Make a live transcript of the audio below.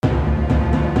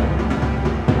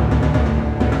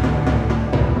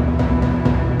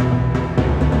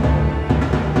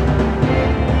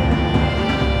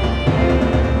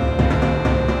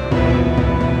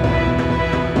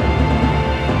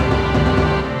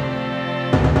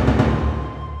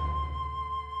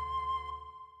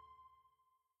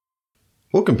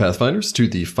Welcome, Pathfinders, to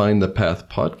the Find the Path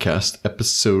podcast,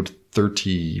 episode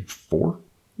 34?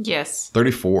 Yes.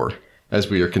 34, as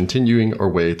we are continuing our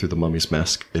way through the Mummy's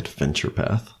Mask adventure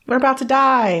path. We're about to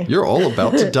die. You're all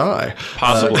about to die.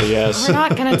 Possibly, yes. We're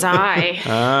not going to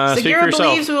die. Segura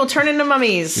believes we will turn into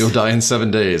mummies. You'll die in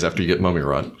 7 days after you get mummy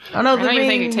rot. Oh, no, I don't even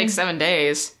think it takes 7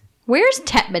 days. Where's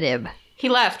Tetmanib? He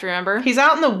left, remember? He's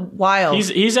out in the wild.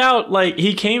 He's out, like,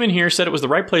 he came in here, said it was the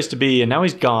right place to be, and now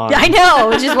he's gone. I know,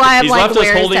 which is why I'm like,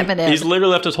 where's Tetmanib? He's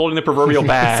literally left us holding the proverbial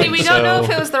bag. See, we don't know if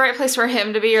it was the right place for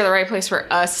him to be or the right place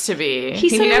for us to be.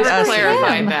 He never said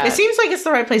clarified that. It seems like it's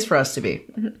the right place for us to be.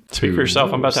 Speak for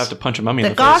yourself. I'm about to have to punch a mummy in The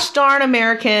the gosh face. darn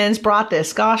Americans brought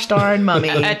this gosh darn mummy.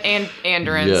 And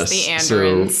Andorans, Yes, the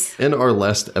Andorans. so in our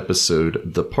last episode,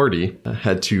 the party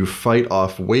had to fight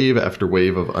off wave after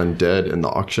wave of undead in the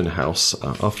auction house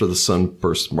after the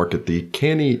Sunburst Market. The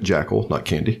Candy Jackal, not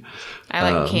Candy. I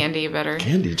like Candy better.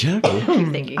 Candy Jackal.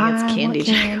 I'm thinking it's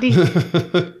Candy.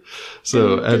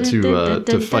 So I had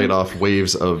to fight off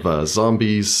waves of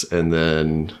zombies and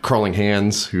then crawling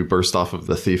hands who burst off of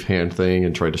the thief hand thing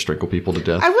and tried to strangle people to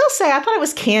death. I will say, I thought it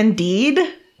was Candied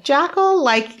Jackal.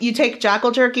 Like, you take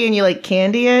jackal jerky and you, like,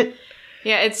 candy it.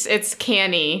 Yeah, it's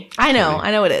canny. I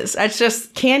know it is. It's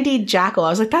just Candied Jackal. I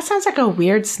was like, that sounds like a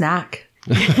weird snack.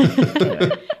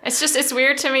 It's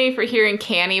weird to me for hearing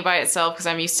canny by itself because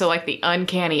I'm used to like the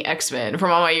uncanny X-Men from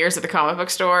all my years at the comic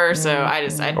book store. So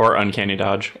I Or uncanny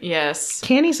dodge. yes.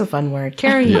 Candy's a fun word.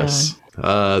 Carry Yes.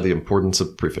 The importance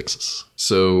of prefixes.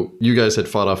 So you guys had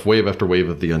fought off wave after wave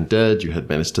of the undead. You had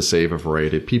managed to save a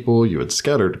variety of people. You had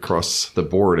scattered across the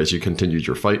board as you continued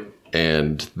your fight.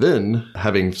 And then,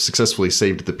 having successfully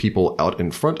saved the people out in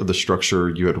front of the structure,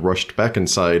 you had rushed back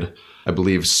inside. I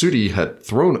believe Sudi had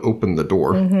thrown open the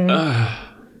door,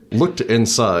 looked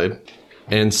inside,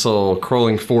 and saw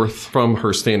crawling forth from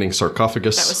her standing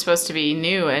sarcophagus. That was supposed to be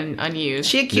new and unused.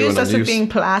 She accused us of being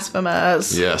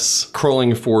blasphemous. Yes.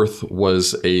 Crawling forth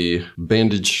was a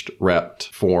bandaged,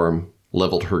 wrapped form,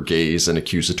 leveled her gaze and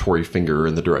accusatory finger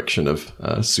in the direction of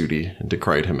Sudi and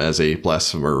decried him as a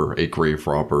blasphemer, a grave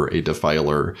robber, a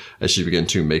defiler, as she began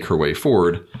to make her way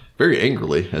forward, very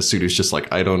angrily, as Sudi's just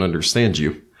like, I don't understand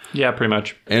you. Yeah, pretty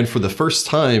much. And for the first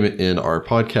time in our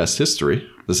podcast history,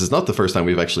 this is not the first time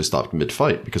we've actually stopped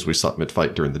mid-fight, because we stopped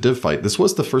mid-fight during the div fight. This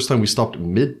was the first time we stopped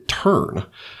mid-turn.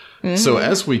 So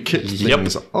as we kick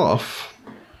things off...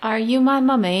 Are you my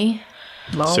mummy?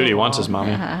 Sudi wants his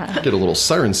mommy. Get a little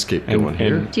Sirenscape going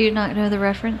here. Do you not know the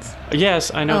reference?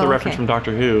 Yes, I know the reference from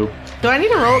Doctor Who. Do I need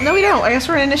to roll? No, we don't. I guess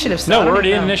we're in initiative still. No, I don't we're already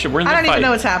even in know. initiative. We're in the I don't fight. even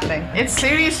know what's happening. It's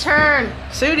Sudi's turn.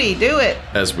 Sudi, do it.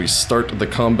 As we start the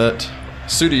combat,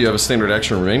 Sudi, you have a standard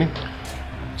action remaining.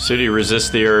 Sudi resists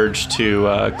the urge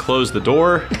to close the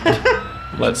door.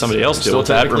 Let somebody else deal with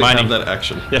that. Reminding that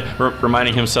action. Yeah,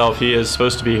 reminding himself he is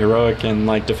supposed to be heroic and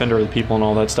like defender of the people and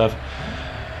all that stuff.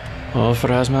 Oh,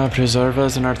 Pharasma, preserve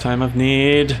us in our time of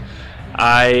need. So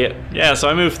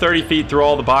I move 30 feet through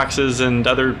all the boxes and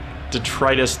other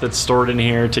detritus that's stored in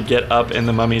here to get up in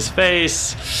the mummy's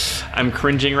face. I'm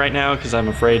cringing right now because I'm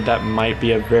afraid that might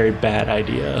be a very bad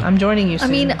idea. I'm joining you soon.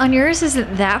 I mean, on yours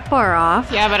isn't that far off.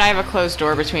 Yeah, but I have a closed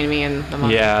door between me and the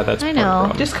mummy. Yeah, that's I part of the know.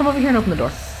 problem. Just come over here and open the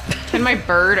door. Can my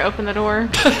bird open the door?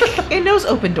 It knows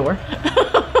open door.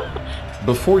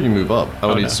 Before you move up, I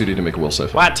will need no. Sudi to make a will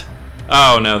save. What?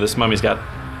 Oh no, this mummy's got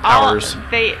powers.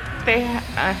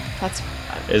 That's...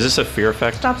 Is this a fear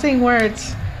effect? Stop saying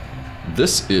words.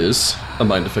 This is a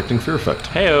mind-affecting fear effect.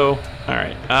 Heyo. All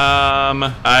right.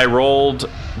 I rolled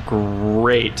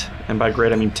great, and by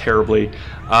great I mean terribly.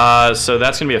 So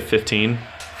that's gonna be a 15.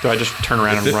 Do I just turn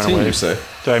around and run 15, away? you say?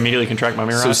 Do I immediately contract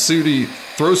mummy So rot? Sudi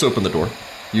throws open the door.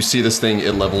 You see this thing,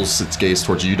 it levels its gaze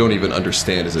towards you. You don't even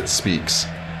understand as it speaks.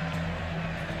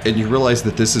 And you realize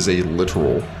that this is a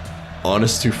literal,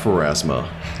 honest to Pharasma,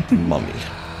 mummy.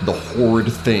 The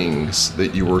horrid things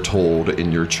that you were told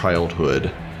in your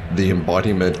childhood, the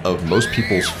embodiment of most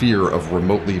people's fear of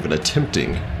remotely even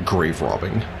attempting grave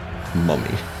robbing,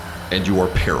 mummy. And you are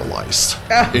paralyzed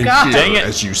in God. Dang fear it.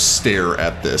 as you stare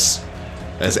at this.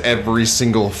 As every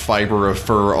single fiber of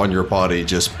fur on your body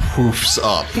just poofs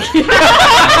up. You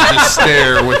just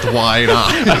stare with wide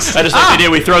eyes. I just like the idea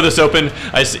we throw this open.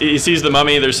 He sees the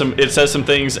mummy. It says some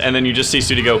things, and then you just see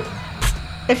Sudi go.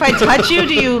 If I touch you,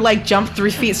 do you, like, jump 3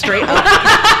 feet straight up?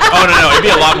 Oh no, it'd be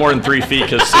a lot more than 3 feet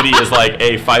because Sudi is like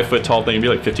a 5 foot tall thing. It'd be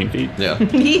like 15 feet. Yeah.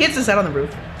 He hits his head on the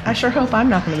roof. I sure hope I'm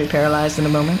not going to be paralyzed in a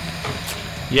moment.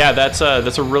 Yeah, that's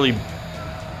a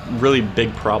really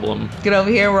big problem. Get over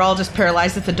here. We're all just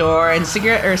paralyzed at the door. And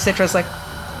Citra's like,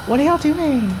 what are y'all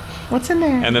doing? What's in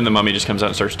there? And then the mummy just comes out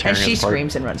and starts tearing And she us apart.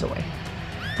 screams and runs away.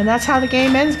 And that's how the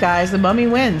game ends, guys. The mummy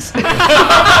wins. And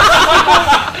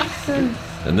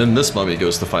then this mummy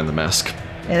goes to find the mask.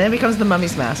 And then it becomes the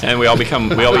mummy's mask. And we all become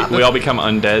we all become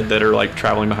undead that are like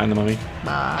traveling behind the mummy.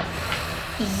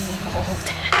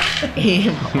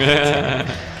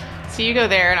 So you go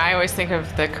there, and I always think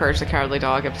of the Courage the Cowardly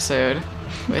Dog episode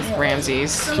with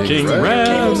Ramses. King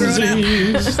Ramses.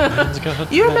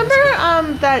 You remember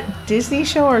that Disney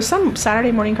show or some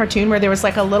Saturday morning cartoon where there was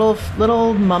like a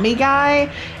little mummy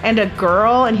guy and a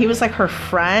girl, and he was like her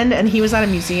friend, and he was at a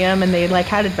museum, and they like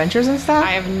had adventures and stuff?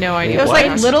 I have no idea. It was what like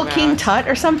you're Little talking King about. Tut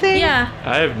or something? Yeah.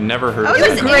 I've never heard Oh, of it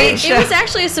was that. great. It was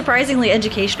actually a surprisingly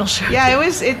educational show. Yeah, it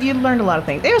was. You learned a lot of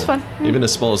things. It was fun. Even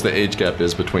as small as the age gap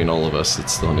is between all of us,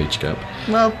 it's still an age gap.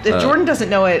 Well, if Jordan doesn't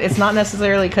know it, it's not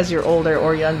necessarily because you're older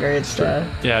or younger. It's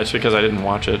Yeah, it's because I didn't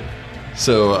watch it.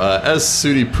 So, as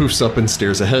Sudi poofs up and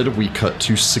stares ahead, we cut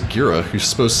to Segura, who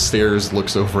suppose stares,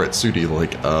 looks over at Sudi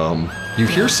like, you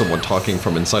hear someone talking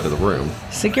from inside of the room.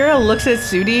 Segura looks at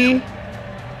Sudi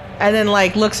and then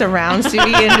like looks around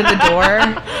Sudi into the door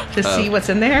to see what's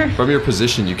in there. From your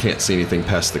position, you can't see anything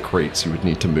past the crates. You would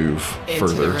need to move Into the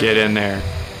further. room. Get in there.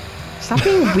 Stop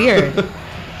being weird,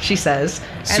 she says.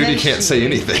 And Sudi then can't say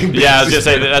anything. Yeah, I was because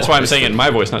gonna say he's that's why I'm saying it in my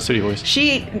voice, not Sudi voice.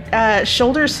 She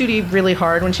shoulders Sudi really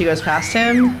hard when she goes past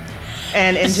him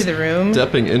and into the room.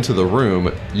 Stepping into the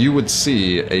room, you would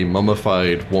see a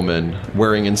mummified woman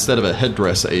wearing, instead of a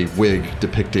headdress, a wig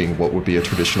depicting what would be a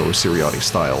traditional Siriati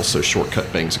style, so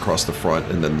short-cut bangs across the front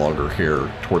and then longer hair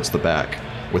towards the back,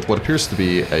 with what appears to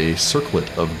be a circlet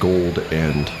of gold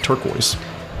and turquoise.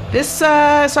 This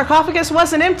sarcophagus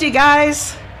wasn't empty,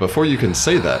 guys. Before you can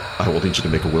say that, I will need you to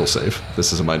make a will save.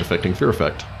 This is a mind-affecting fear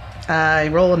effect. I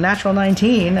roll a natural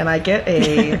 19 and I get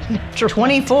a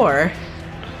 24.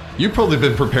 You've probably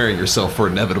been preparing yourself for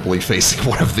inevitably facing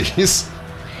one of these.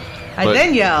 I But-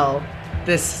 then yell,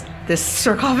 this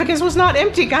sarcophagus was not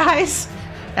empty, guys.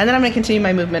 And then I'm going to continue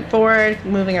my movement forward,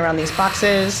 moving around these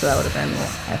boxes. So that would have been,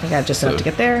 I think I have just enough to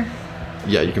get there.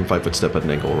 Yeah, you can 5-foot step at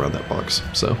an angle around that box,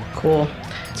 so... Cool.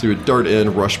 So you would dart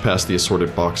in, rush past the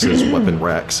assorted boxes, weapon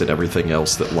racks, and everything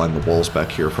else that line the walls back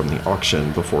here from the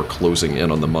auction before closing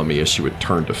in on the mummy as she would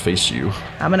turn to face you.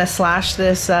 I'm going to slash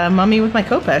this mummy with my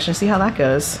Kopesh and see how that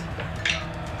goes.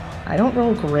 I don't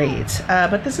roll great,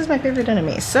 but this is my favorite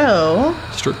enemy. So,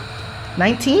 It's true.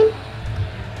 19?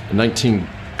 19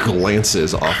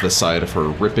 glances off the side of her,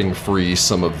 ripping free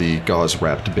some of the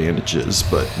gauze-wrapped bandages,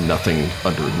 but nothing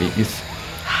underneath.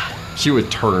 She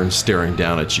would turn, staring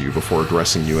down at you before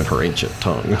addressing you in her ancient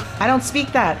tongue. I don't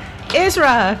speak that.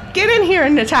 Isra, get in here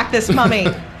and attack this mummy.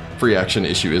 Free action,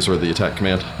 issue Isra the attack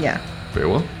command. Yeah. Very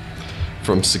well.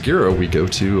 From Segura, we go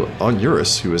to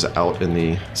Onuris, who is out in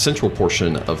the central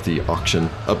portion of the auction,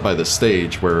 up by the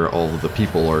stage where all of the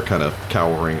people are kind of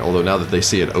cowering. Although now that they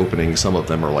see it opening, some of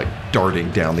them are like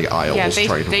darting down the aisles Yeah,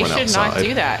 trying to they run should outside. not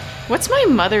do that. What's my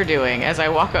mother doing as I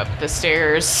walk up the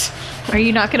stairs? Are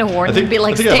you not going to warn I them think, be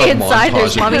like, I think I stay have a inside, there's montage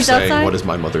of you mummies saying, outside? what is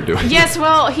my mother doing? Yes,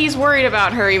 well, he's worried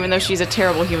about her even though she's a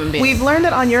terrible human being. We've learned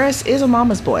that Onuris is a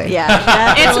mama's boy. Yeah,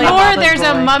 that's It's really more mama's there's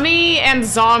a boy. mummy and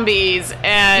zombies,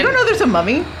 and You don't know there's a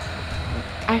mummy?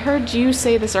 I heard you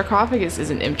say the sarcophagus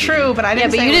isn't empty. True, but I Yeah,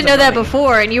 didn't but say you it was didn't a know that mummy.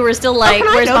 before, and you were still How like, can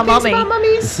I where's know my things mummy? about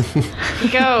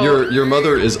mummies? Go. Your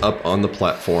mother is up on the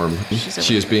platform. She's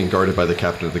She is being guarded by the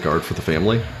captain of the guard for the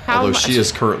family. How although much- she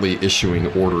is currently issuing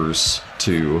orders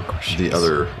to the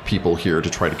other people here to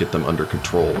try to get them under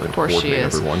control and Of course she coordinate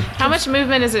is. everyone. How much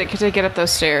movement is it to get up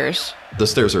those stairs? The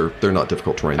stairs they're not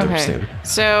difficult terrain, they're Okay. standard.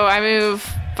 So I move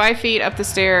 5 feet up the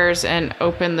stairs and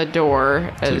open the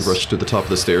door. So you rush to the top of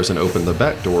the stairs and open the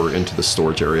back door into the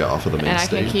storage area off of the main and I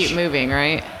stage. can keep moving,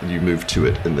 right? You move to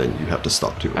it, and then you have to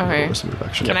stop to it. Okay. Bonus move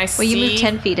action. Can I Well, see? you moved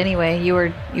 10 feet anyway. You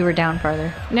were down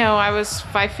farther. No, I was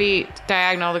 5 feet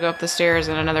diagonal to go up the stairs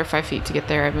and another 5 feet to get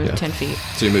there. I moved Yeah. 10 feet.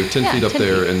 So you move 10 Yeah, feet up 10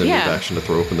 there, feet. and then Yeah. move action to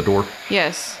throw open the door.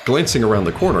 Yes. Glancing around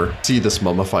the corner, see this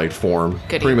mummified form.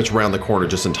 Goody. Pretty much around the corner,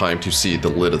 just in time to see the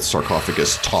lid of the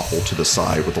sarcophagus topple to the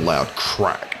side with a loud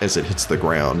crack as it hits the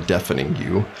ground, deafening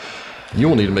you. You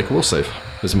will need to make a will save.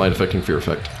 This is a mind-affecting fear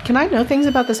effect. Can I know things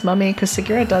about this mummy? Because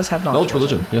Segura does have Knowledge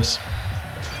religion, yes.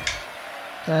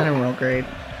 I don't roll great.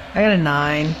 I got a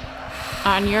 9.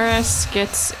 Onuris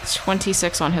gets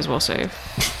 26 on his will save.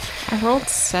 I rolled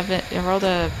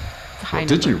a high What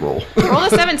did you number. roll? I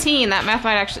rolled a 17. That math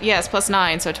might actually, yes, plus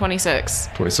 9, so 26.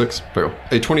 26? Fail.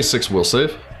 A 26 will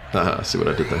save. I see what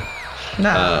I did there.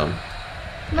 Nah.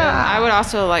 Nah. I would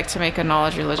also like to make a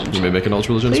knowledge religion You check. may make a knowledge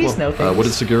religion Please as well. no thanks. What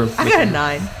did Segura I got a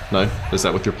 9. 9? Is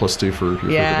that with your +2 for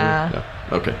your Yeah. favorite?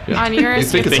 Yeah. Okay. Yeah. On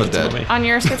yours, you think I it's think it's undead. mummy.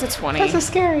 Onuris gets a 20. That's so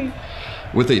scary.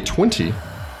 With a 20,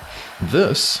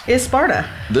 This Is Sparta.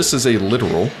 is a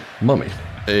literal mummy.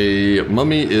 A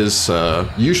mummy is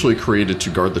usually created to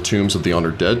guard the tombs of the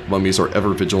honored dead. Mummies are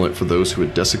ever vigilant for those who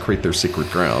would desecrate their sacred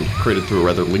ground, created through a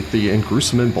rather lengthy and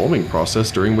gruesome embalming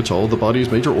process during which all of the body's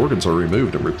major organs are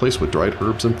removed and replaced with dried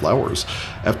herbs and flowers.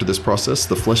 After this process,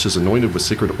 the flesh is anointed with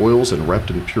sacred oils and wrapped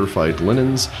in purified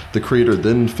linens. The creator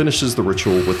then finishes the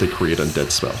ritual with a create undead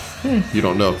spell. You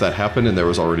don't know if that happened and there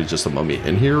was already just a mummy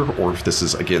in here, or if this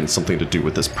is, again, something to do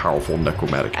with this powerful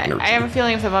necromantic energy. I have a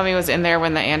feeling if the mummy was in there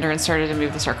when the Andaran started to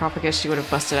move the sarcophagus, she would have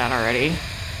busted out already.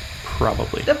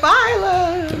 Probably.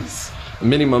 Defilers!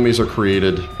 Many mummies are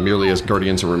created merely as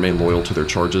guardians and remain loyal to their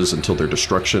charges until their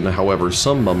destruction. However,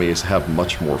 some mummies have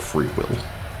much more free will.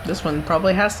 This one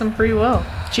probably has some free will.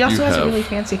 She also You has a have- really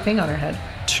fancy thing on her head.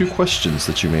 2 questions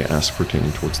that you may ask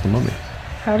pertaining towards the mummy.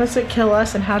 How does it kill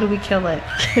us and how do we kill it?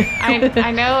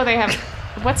 I know they have.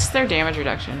 What's their damage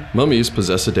reduction? Mummies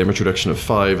possess a damage reduction of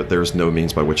 5. There is no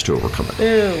means by which to overcome it.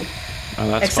 Ooh. Oh,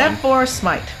 that's Except fine. for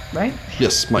smite, right?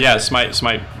 Yes, Mike. Yeah, smite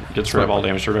gets rid of all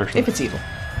damage reduction. If it's evil.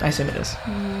 I assume it is.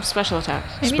 Special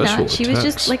attacks. Maybe Special not. She was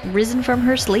attacks. just like risen from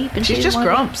her sleep, and she She's didn't just want-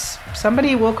 grumps.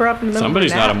 Somebody woke her up in the middle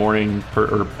Somebody's of a not a nap. morning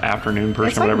or afternoon person,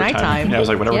 It's or like whatever nighttime. time. Yeah, I was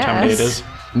like, whatever time of day it Yes. is.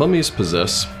 Mummies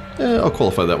possess... I'll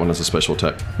qualify that one as a special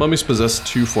attack. Mummies possess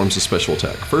 2 forms of special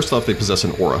attack. First off, they possess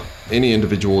an aura. Any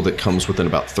individual that comes within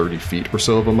about 30 feet or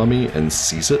so of a mummy and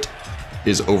sees it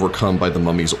is overcome by the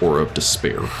mummy's aura of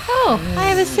despair. Oh, I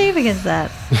have a save against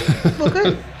that. Well,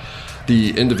 good.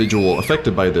 The individual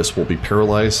affected by this will be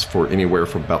paralyzed for anywhere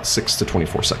from about 6 to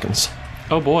 24 seconds.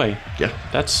 Oh boy, Yeah.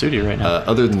 that's Sudi right now.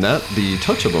 Other than that, the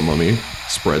touch of a mummy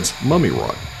spreads mummy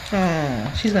rot.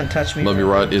 She's gonna touch me. Mummy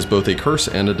rot is both a curse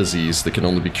and a disease that can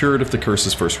only be cured if the curse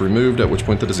is first removed, at which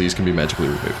point the disease can be magically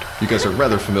removed. You guys are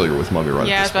rather familiar with mummy rot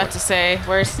Yeah, I at was this about point. to say,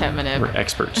 where's We're Tetmanib?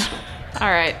 experts. All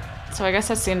right, so I guess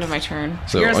that's the end of my turn.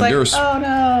 So You're on like, Nearest oh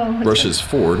no. rushes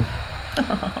forward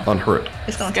on Hurt.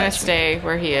 It's He's gonna stay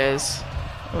where he is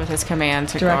with his command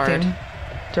to Directing. guard.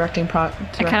 Directing I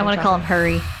kind of want to call him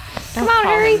Hurry. Don't Come on,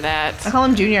 call Harry. him that. I call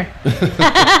him Junior.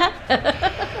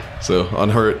 So on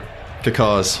Hurt,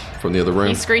 Kakaz from the other room.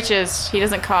 He screeches. He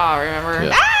doesn't caw. Remember?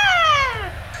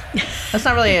 Yeah. That's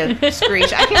not really a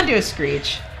screech. I can't do a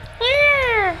screech.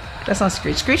 That's not a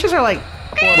screech. Screeches are like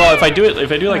Well, if I do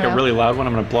like a really loud one,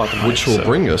 I'm gonna blow out the mic. Which will so-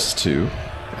 bring us to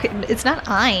It's not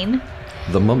Ein.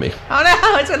 the mummy. oh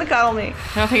no, it's gonna cuddle me.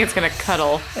 I don't think it's gonna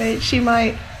cuddle. She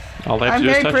might. All they have I'm to do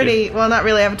is very touch pretty. you. Well, not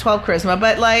really. I have a 12 charisma,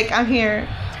 but like I'm here.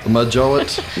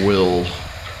 Majowit will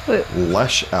What?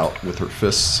 lash out with her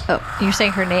fists. Oh, you're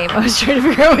saying her name. I was trying to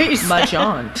figure out what you said.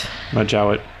 Majaunt.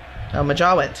 Majowit. Oh,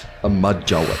 Majawit. A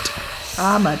Majowit.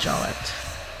 Ah, Majawit.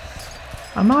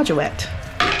 A Majawit.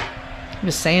 I'm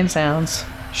just saying sounds.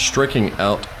 Striking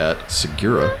out at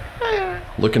Segura.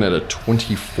 Looking at a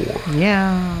 24.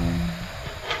 Yeah.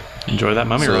 Enjoy that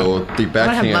mummy So run. the have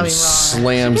backhand mummy rod.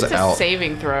 slams It's a out.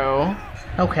 saving throw.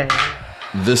 Okay.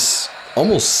 This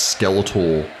almost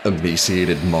skeletal,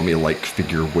 emaciated mummy-like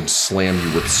figure would slam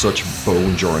you with such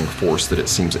bone-jarring force that it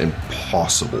seems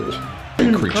impossible.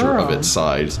 A creature of Girl. its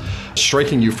size,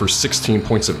 striking you for 16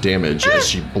 points of damage as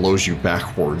she blows you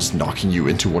backwards, knocking you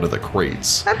into one of the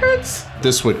crates. That hurts.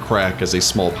 This would crack as a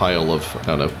small pile of, I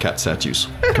don't know, cat statues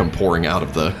come pouring out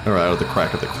of the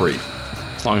crack of the crate.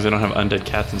 As long as they don't have undead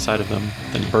cats inside of them,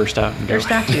 then burst out and go. They're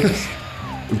statues.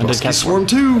 Musky cat Swarm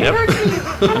 2! Yep.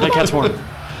 Undead cat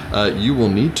swarm. You will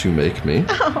need to make me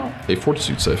a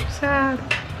fortitude save. Sad.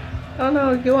 Oh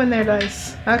no, go in there,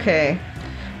 dice. Okay.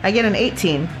 I get an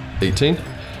 18. 18.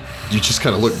 You just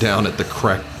kind of look down at the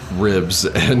cracked ribs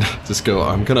and just go,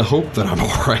 I'm going to hope that I'm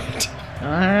all right.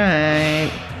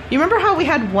 Alright. You remember how we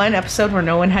had one episode where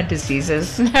no one had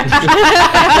diseases?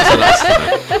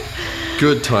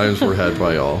 Good times were had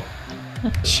by all.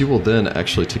 She will then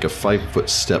actually take a 5-foot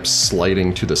step,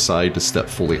 sliding to the side to step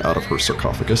fully out of her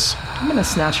sarcophagus. I'm gonna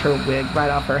snatch her wig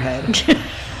right off her head.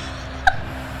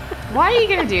 Why are you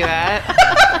gonna do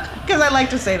that? Because I like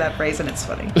to say that phrase and it's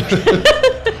funny.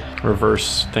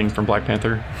 Reverse thing from Black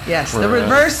Panther. Yes, the Where,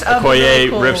 reverse of Okoye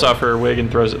Cool. rips off her wig and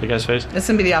throws it at the guy's face. It's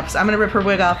gonna be the opposite. I'm gonna rip her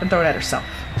wig off and throw it at herself.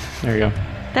 There you go.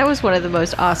 That was one of the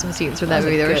most awesome scenes from that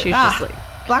movie. There, where she was just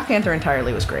like, Black Panther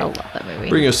entirely was great. I love that movie.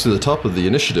 Bring us to the top of the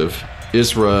initiative.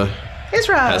 Isra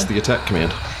Isra. has the attack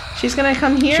command. She's gonna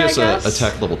come here. She has I a guess.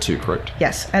 attack level 2, correct?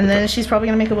 Yes, and then she's probably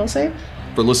gonna make a will save.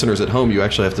 For listeners at home, you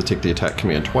actually have to take the attack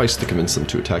command twice to convince them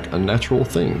to attack unnatural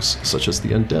things, such as the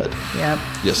undead. Yep.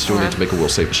 Yes, you'll need to make a will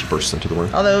save as she bursts into the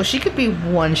room. Although she could be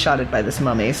one-shotted by this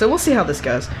mummy, so we'll see how this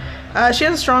goes. She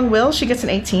has a strong will. She gets an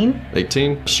 18.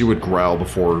 18. She would growl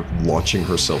before launching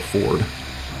herself forward.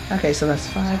 Okay, so that's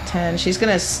 5, 10. She's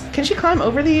gonna... Can she climb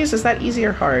over these? Is that easy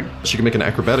or hard? She can make an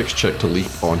acrobatics check to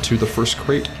leap onto the first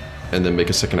crate, and then make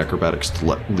a second acrobatics to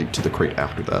leap to the crate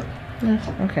after that.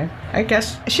 Okay. I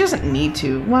guess she doesn't need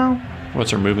to. Well,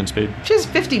 What's her movement speed? she has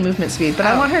 50 movement speed, but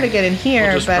I want her to get in here,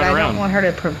 We'll just but run I around. don't want her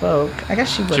to provoke. I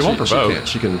guess she would. She won't provoke.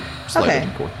 She can slide Okay. it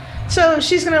in core. So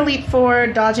she's gonna leap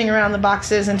forward, dodging around the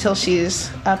boxes until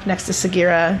she's up next to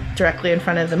Sagira, directly in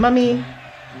front of the mummy.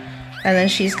 And then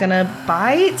she's gonna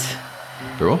bite.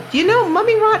 Very well. Do you know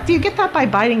mummy rot? Do you get that by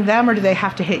biting them, or do they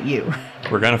have to hit you?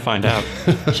 We're gonna find out.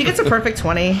 She gets a perfect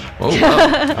 20, Oh,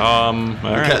 wow. All The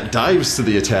right. cat dives to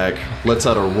the attack, lets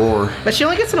out a roar. but she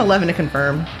only gets an 11 to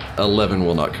confirm. 11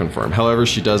 will not confirm. However,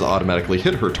 she does automatically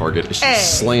hit her target as she Hey.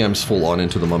 slams full on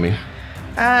into the mummy.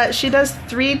 She does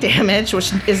 3 damage,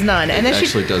 which is none, and then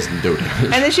Actually does no damage.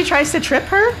 and then she tries to trip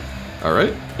her. All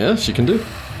right. Yeah, she can do.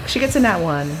 She gets a nat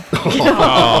 1.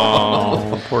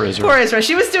 Oh, poor Israel. Poor Ezra.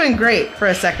 She was doing great for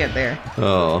a second there.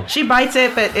 Oh. She bites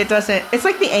it, but it doesn't. It's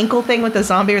like the ankle thing with the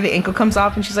zombie where the ankle comes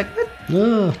off and she's like, "Eh."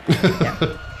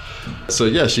 Yeah. So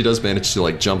yeah, she does manage to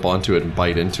like jump onto it and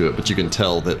bite into it, but you can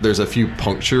tell that there's a few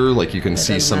puncture, like you can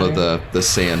see doesn't some of matter. the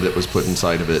sand that was put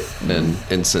inside of it and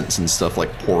incense and stuff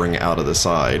like pouring out of the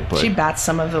side. But She bats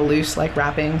some of the loose, like,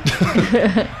 wrapping.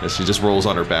 yeah, she just rolls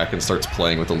on her back and starts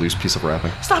playing with a loose piece of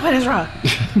wrapping. Stop it, Ezra.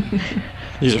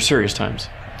 These are serious times.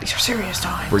 These are serious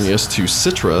times. Bringing us to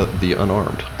Citra, the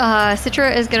unarmed.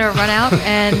 Citra is gonna run out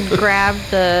and grab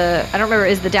the. I don't remember.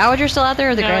 Is the dowager still out there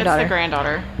or the No, granddaughter? it's the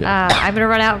granddaughter. I'm gonna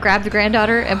run out, grab the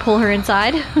granddaughter, and pull her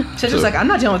inside. Citra's like, I'm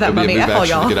not dealing with that It'll be mummy. a F move all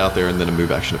action to y'all. get out there and then a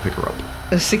move action to pick her up.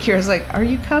 Sakira's like, are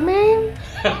you coming?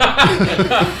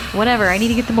 Whatever. I need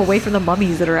to get them away from the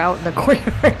mummies that are out in the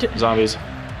courtyard. Zombies.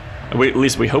 At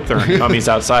least we hope there aren't mummies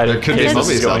outside. There could in be case this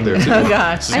mummies is out going- there too. Oh,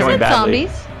 gosh. This is I going said badly.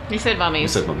 zombies. You said You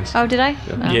mummies. said mummies. Oh, did I?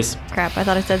 Oh, Yes. Crap. I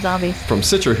thought I said zombies. From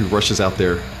Citra, who rushes out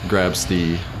there, grabs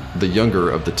the younger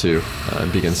of the two,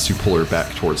 and begins to pull her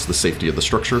back towards the safety of the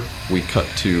structure. We cut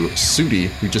to Sudi,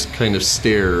 who just kind of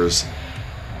stares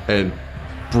and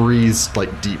breathes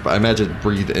like deep. I imagine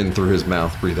breathe in through his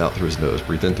mouth, breathe out through his nose,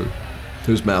 breathe in through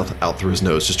his mouth, out through his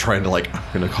nose, just trying to like, I'm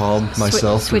gonna calm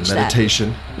myself through switch that.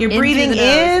 meditation. You're In breathing through the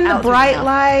nose, in the out through the bright mouth.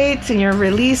 light and you're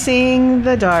releasing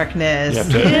the darkness.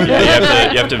 You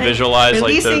have to visualize like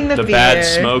Releasing the the bad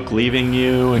fear. smoke leaving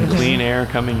you and clean air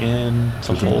coming in. It's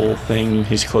a whole thing.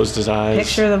 He's closed his eyes.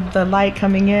 Picture the light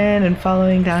coming in and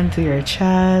following down to your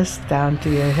chest, down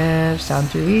through your hips, down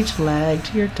through each leg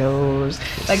to your toes.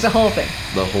 Like the whole thing.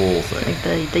 The whole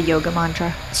thing. Like the yoga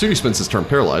mantra. Sudi spends his turn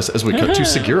paralyzed as we cut to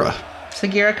Sagira.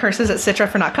 Sagira curses at Citra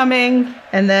for not coming,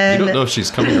 and then You don't know if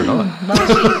she's coming or not.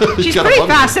 she's got a pretty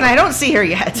bump. fast, and I don't see her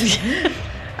yet.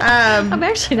 I'm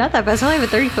actually not that fast. I only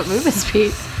have a 30-foot movement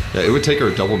speed. Yeah, it would take her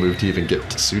a double move to even get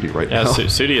to Sudi right Yeah, now.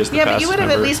 Sudi is the Yeah, but fastest you would have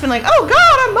at member. least been like, "Oh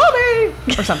God, I'm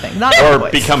mommy," or something. Not that Or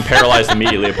voice. become paralyzed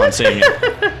immediately upon seeing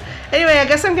it. Anyway, I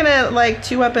guess I'm gonna like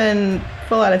 2-up and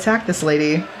full out attack this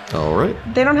lady. All right.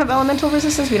 They don't have elemental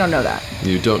resistance. We don't know that.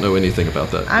 You don't know anything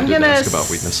about that. I'm you didn't gonna ask about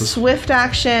weaknesses. swift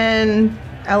action,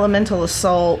 elemental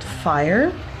assault,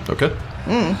 fire, Okay.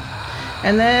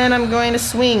 and then I'm going to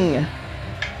swing.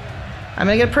 I'm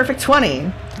gonna get a perfect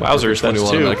 20. Wowzers, 20 that's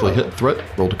will two. automatically hit threat.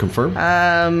 Roll to confirm.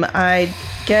 I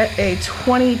get a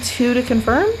 22 to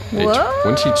confirm. A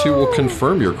 22 will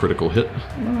confirm your critical hit.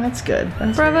 Oh, that's good.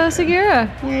 That's Bravo, Sagira.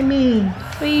 Yay me.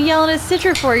 What are you yelling at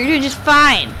Citra for? You're doing just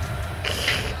fine.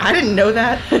 I didn't know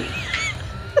that.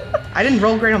 I didn't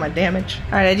roll great on my damage.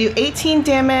 All right, I do 18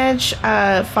 damage,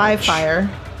 5 fire.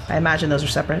 I imagine those are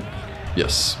separate.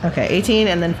 Yes. Okay, 18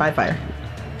 and then 5 fire.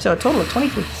 So a total of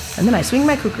 23. And then I swing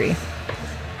my kukri.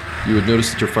 You would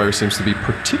notice that your fire seems to be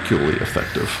particularly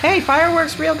effective, Hey, fire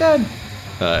works real good.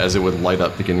 as it would light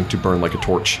up, beginning to burn like a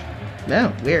torch.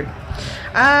 Oh, weird.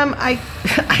 I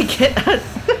get a,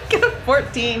 get a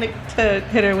 14 to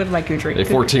hit her with my kukri. A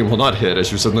 14 will not hit, as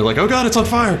you're suddenly like, oh god, it's on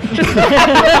fire!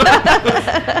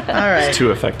 All right,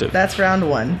 Too effective. that's round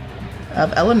 1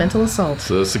 of elemental assault.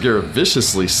 So Sagira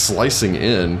viciously slicing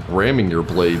in, ramming your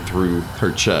blade through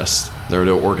her chest. There are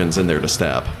no organs in there to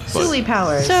stab. But Silly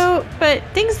powers. So, but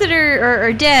things that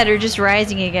are dead are just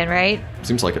rising again, right?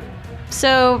 seems like it.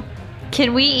 So,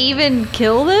 can we even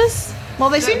kill this? well,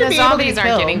 they seem to The be able to zombies be aren't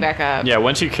killed. getting back up. Yeah,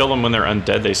 once you kill them when they're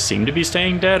undead, they seem to be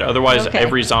staying dead. Otherwise, Okay.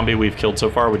 every zombie we've killed so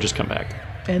far would just come back.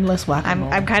 Endless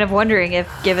whack-a-mole. I'm kind of wondering if,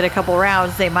 give it a couple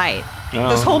rounds, they might.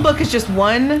 This whole book is just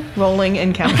one rolling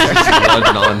encounter.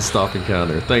 One non-stop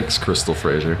encounter. Thanks, Crystal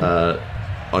Fraser.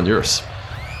 On yours.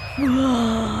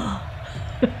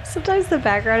 Sometimes the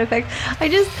background effect,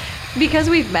 because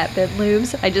we've met Ben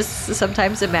Looms, I just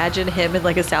sometimes imagine him in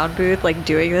like a sound booth, like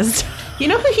doing this. You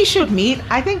know who he should meet?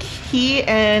 I think he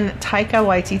and Taika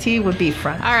Waititi would be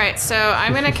friends. All right, so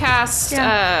I'm gonna cast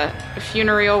a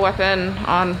funereal weapon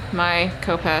on my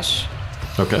Kopesh.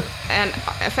 Okay. An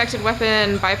affected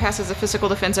weapon bypasses the physical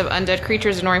defense of undead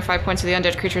creatures, ignoring 5 points of the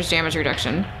undead creature's damage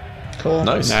reduction. Cool.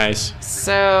 Nice.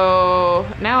 So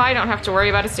now I don't have to worry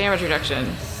about its damage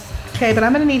reduction. Okay, but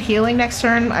I'm gonna need healing next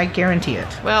turn. I guarantee it.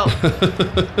 Well,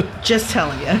 Just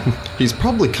telling you. He's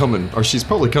probably coming, or she's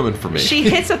probably coming for me. She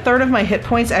hits a third of my hit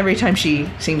points every time she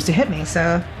seems to hit me.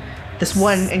 So this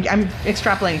one, and I'm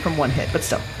extrapolating from one hit, but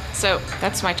still. so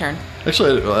that's my turn.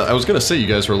 Actually, I was going to say you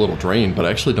guys were a little drained, but I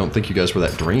actually don't think you guys were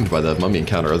that drained by the mummy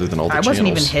encounter other than all the I wasn't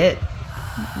even channels.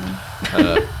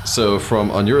 hit. So from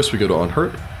Onuris, we go to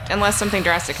Unhurt. Unless something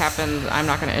drastic happens, I'm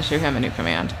not going to issue him a new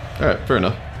command. All right, fair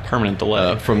enough. Permanent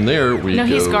delay. From there, we No,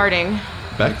 go he's guarding.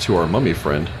 back to our mummy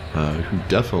friend, who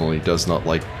definitely does not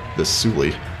like this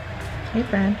Suli. Hey,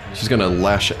 friend. She's going to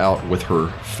lash out with her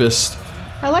fist.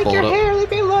 I like Hold your up. hair. Leave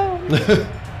me alone.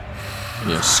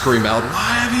 Scream out,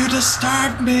 "Why have you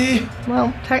disturbed me?"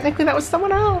 Well, technically that was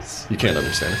someone else. You can't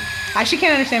understand it. She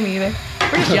can't understand me either.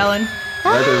 We're just yelling.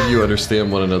 Neither of you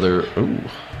understand one another. Ooh.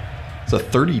 It's a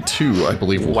 32, I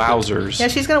believe. will hit. Wowzers. Yeah,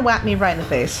 she's gonna whack me right in the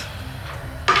face.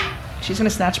 She's gonna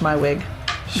snatch my wig.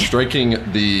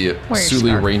 Striking the your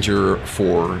Suli scarf. Ranger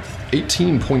for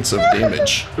 18 points of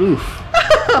damage. Oof.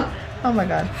 Oh my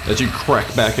god. As you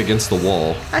crack back against the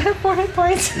wall. I have 4 hit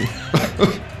points.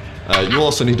 You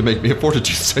also need to make me a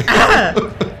fortitude save.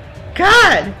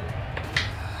 God!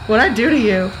 What'd I do to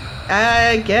you?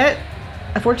 I get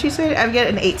a 14 save? I get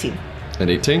an 18. An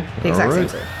 18? The exact same Alright.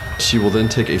 save. She will then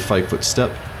take a 5-foot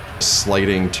step,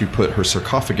 sliding to put her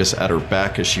sarcophagus at her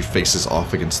back as she faces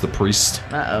off against the priest,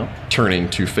 Uh-oh. turning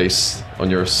to face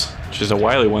Onuris. She's a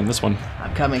wily one, this one.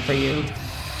 I'm coming for you.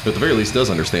 But at the very least, does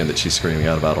understand that she's screaming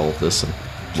out about all of this and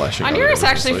lashing out. at Onuris everyone.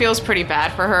 actually It's like- feels pretty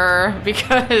bad for her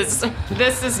because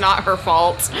this is not her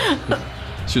fault.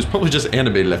 She was probably just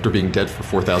animated after being dead for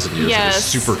 4,000 years. Yes. And was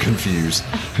super confused.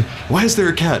 Why is there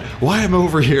a cat? Why am I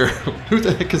over here? Who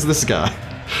the heck is this guy?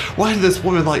 Why did this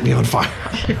woman light me on fire?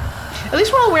 At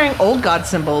least we're all wearing old god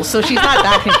symbols, so she's not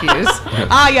that confused.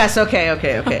 Yes,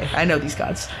 okay. I know these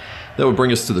gods. That would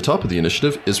bring us to the top of the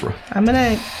initiative, Isra. I'm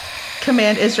gonna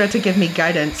command Isra to give me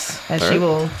guidance, and she Alright.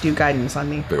 will do guidance on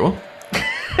me. Very well.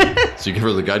 So you give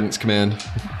her the guidance command.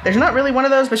 There's not really one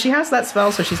of those, but she has that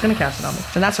spell, so she's gonna cast it on me.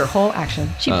 And that's her whole action.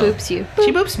 She boops you.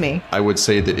 She boops me. I would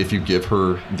say that if you give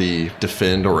her the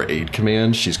defend or aid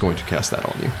command, she's going to cast that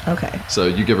on you. Okay. So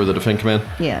you give her the defend command.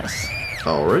 Yes.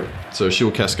 All right. So she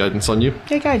will cast guidance on you.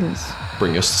 Get guidance.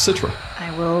 Bring us to Citra.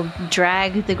 I will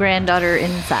drag the granddaughter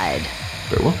inside.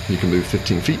 Very well. You can move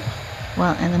 15 feet.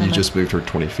 Well, and then You I'm just moved her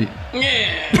 20 feet.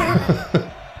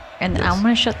 and I'm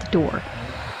gonna shut the door.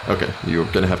 Okay. You're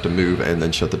going to have to move and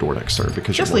then shut the door next turn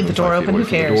because Just you're more leave the than door 5 feet open, away who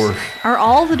from the cares? door. Are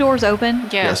all the doors open?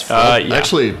 Yes. Yeah.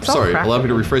 Actually, all sorry. cracked Allow me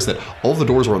open. to rephrase that. All the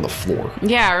doors are on the floor.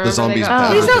 Yeah, remember The zombies. they got-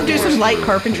 battered Please the don't do doors some light through.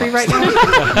 carpentry right now.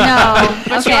 No.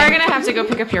 But you are going to have to go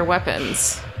pick up your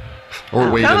weapons.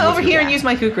 Or wade in Come with over your- here and use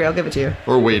my kukri. I'll give it to you.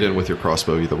 Or wade in with your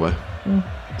crossbow, either way.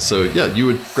 So, yeah, you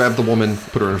would grab the woman,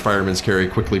 put her in a fireman's carry,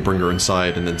 quickly bring her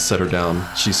inside, and then set her down.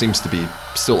 She seems to be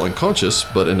still unconscious,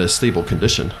 but in a stable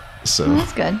condition. So,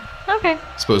 That's good. Okay.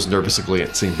 I suppose nervously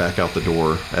glancing back out the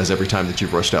door, as every time that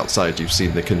you've rushed outside, you've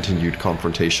seen the continued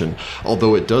confrontation.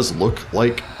 Although it does look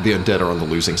like the undead are on the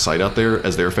losing side out there,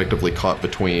 as they're effectively caught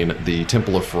between the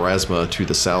Temple of Pharasma to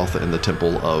the south and the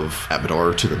Temple of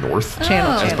Abadar to the north.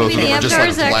 Channel, As channel. both of The them are just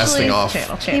Abadars like blasting actually off.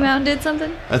 Channel, came channel. out and did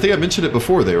something. I think I mentioned it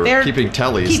before. They were They're keeping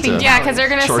tallies. keeping to Yeah, because they're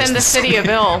going to charge send the sun. city a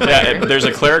bill. Yeah, there's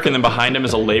a cleric, and then behind him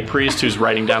is a lay priest who's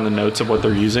writing down the notes of what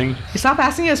they're using. Stop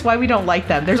asking us why we don't like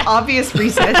them. There's obvious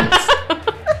reasons.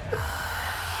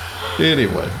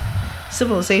 Anyway,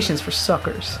 Civilization's for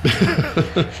suckers.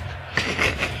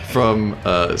 from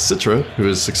Citra, who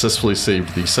has successfully saving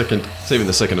the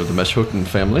second of the Meshhoten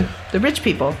family. The rich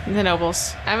people. The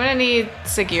nobles. I'm going to need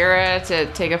Sagira to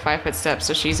take a 5-foot step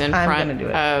so she's in I'm front gonna do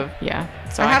it. of... Yeah.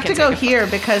 So I have can to go take a- here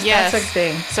because Yes. that's a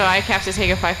thing. So I have to take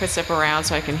a 5-foot step around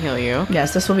so I can heal you.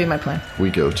 Yes, this will be my plan. We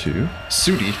go to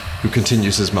Sudi, who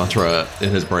continues his mantra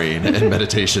in his brain and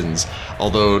meditations.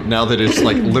 Although now that it's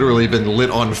like literally been lit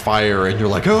on fire, and you're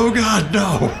like, oh god,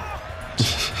 no!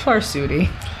 Poor Sudi.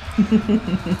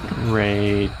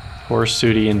 Great. Poor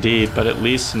Sudi indeed, but at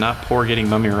least not poor getting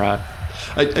mummy rot.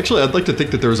 I'd like to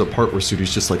think that there was a part where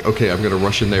Sudi's just like, okay, I'm gonna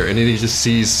rush in there, and then he just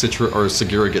sees Citra or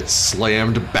Sagira get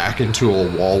slammed back into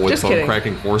a wall with Just kidding.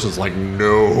 bone-cracking force. It's like,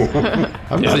 no,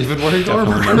 I'm not Yeah, even wearing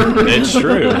armor. It's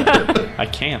true. I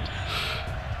can't.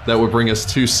 That would bring us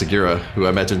to Sagira, who I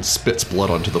imagine spits blood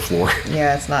onto the floor.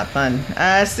 Yeah, it's not fun.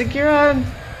 Sagira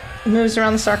moves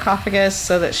around the sarcophagus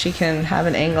so that she can have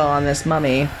an angle on this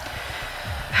mummy.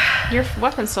 Your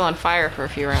weapon's still on fire for a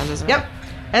few rounds, isn't it? Yep.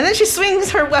 And then she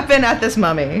swings her weapon at this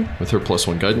mummy. With her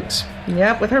 +1 guidance.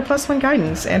 Yep, with her +1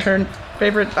 guidance and her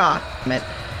favorite. Damn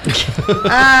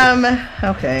it.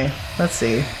 Okay, let's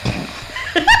see.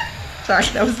 Sorry,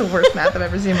 that was the worst math I've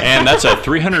ever seen. And that's a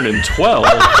 312.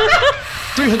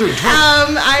 312.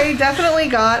 I definitely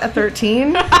got a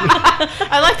 13.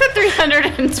 I like the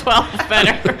 312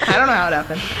 better. I don't know how it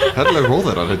happened. How did I roll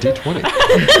that on a d20?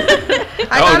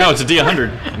 Oh, no, it's a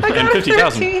D100 I and got a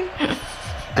 50,000. 13.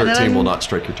 13 will not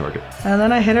strike your target. And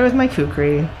then I hit her with my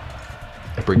kukri.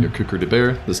 Bring your kukri to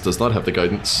bear. This does not have the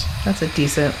guidance. That's a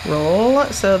decent roll.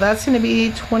 So that's going to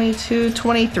be 22,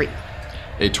 23.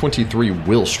 A 23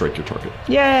 will strike your target.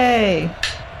 Yay!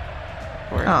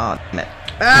 Oh, damn it.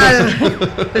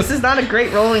 This is not a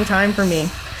great rolling time for me.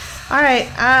 All right,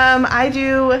 I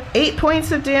do 8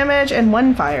 points of damage and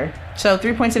 1 fire. So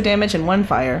 3 points of damage and 1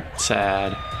 fire.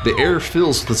 Sad. The air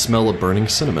fills with the smell of burning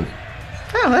cinnamon.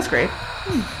 Oh, that's great.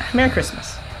 Merry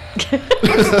Christmas.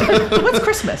 What's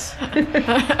Christmas?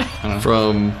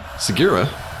 From Sagira,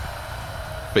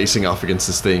 facing off against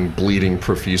this thing, bleeding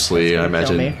profusely, I That's gonna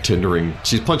kill imagine me. tendering.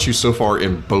 She's punched you so far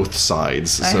in both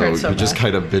sides, I so hurt so you're just bad.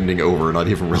 kind of bending over, not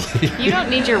even really. You don't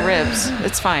need your ribs.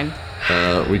 It's fine.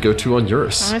 We go to on I'm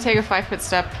Eurus. gonna take a 5-foot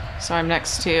step, so I'm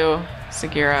next to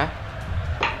Sagira.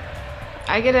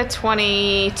 I get a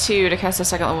 22 to cast a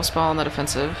second level spell on the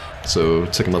defensive. So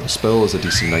second level spell is a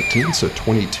DC 19, so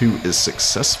 22 is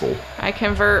successful. I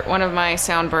convert one of my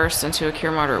sound bursts into a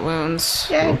cure moderate wounds.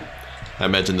 Yay. I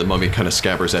imagine the mummy kind of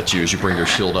scabbers at you as you bring your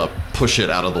shield up, push it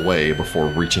out of the way before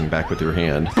reaching back with your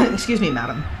hand. Excuse me,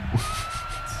 madam.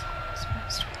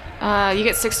 You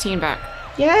get 16 back.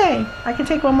 Yay! I can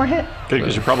take one more hit. Good,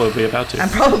 because you're probably about to. I'm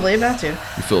probably about to.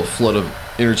 You feel a flood of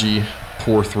energy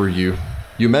pour through you.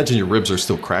 You imagine your ribs are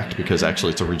still cracked because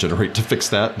actually it's a regenerate to fix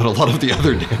that, but a lot of the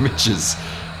other damage is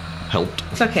helped.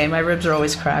 It's okay, my ribs are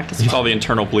always cracked. It's It's all the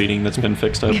internal bleeding that's been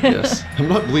fixed up. Yes. I'm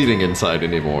not bleeding inside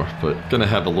anymore, but gonna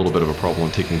have a little bit of a problem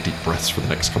taking deep breaths for the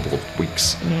next couple of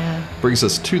weeks. Yeah. Brings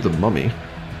us to the mummy.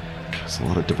 There's a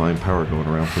lot of divine power going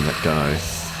around from that guy.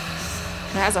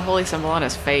 It has a holy symbol on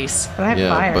his face. But I have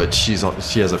Yeah, fire. but she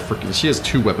has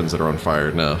 2 weapons that are on fire.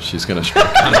 No, she's gonna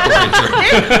strike kind of behind her.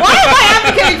 Why am I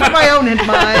advocating for my own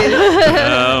demise?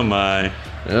 Oh my.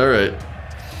 All right.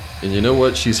 And you know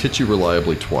what? She's hit you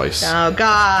reliably twice. Oh,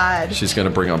 God. She's gonna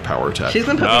bring on power attack. She's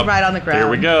going to put Nope. me right on the ground. Here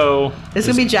we go. This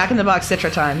is going to be Jack in the Box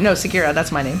Citra time. No, Sagira,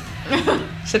 that's my name.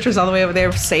 Citra's all the way over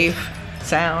there, safe,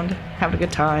 sound, having a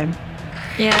good time.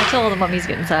 Yeah, until all the mummies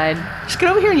get inside. Just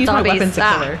get over here and use Zombies. my weapons to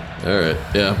kill her. All right.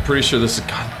 Yeah, I'm pretty sure this is.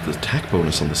 God, the attack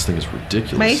bonus on this thing is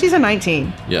ridiculous. My AC's a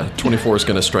 19. Yeah, 24 is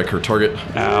gonna strike her target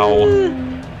Ow.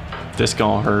 This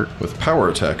gonna hurt. with power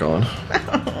attack on.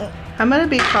 I'm going to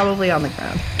be probably on the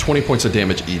ground. 20 points of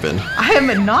damage even. I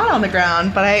am not on the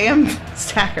ground, but I am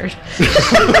staggered.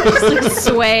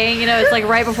 Swaying, you know, it's like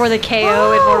right before the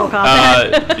KO in Mortal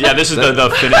Kombat. Yeah, this is the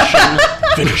finish him.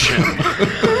 Finish him.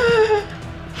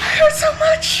 I hurt so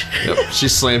much. Yep, she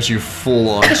slams you full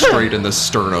on straight in the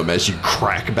sternum as you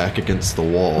crack back against the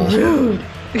wall.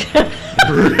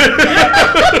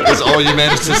 That's all you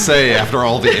managed to say after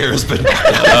all the air has been knocked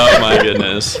out. Oh my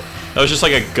goodness. That was just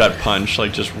like a gut punch,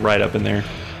 like just right up in there.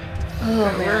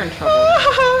 We're in trouble.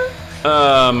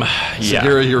 Yeah.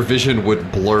 Sagira, your vision would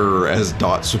blur as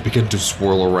dots would begin to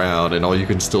swirl around, and all you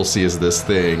can still see is this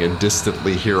thing, and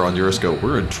distantly hear on yours go,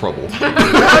 "We're in trouble."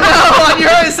 Oh,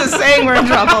 yours is saying we're in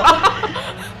trouble.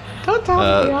 Don't tell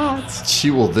me the odds. She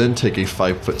will then take a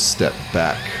 5-foot step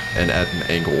back and at an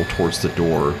angle towards the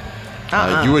door.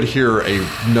 You would hear a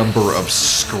number of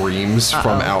screams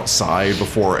from outside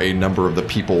before a number of the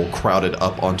people crowded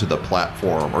up onto the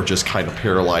platform are just kind of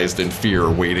paralyzed in fear,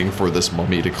 waiting for this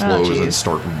mummy to close and jeez.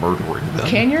 start murdering them.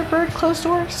 Can your bird close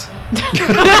doors?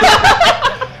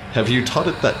 Have you taught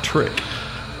it that trick?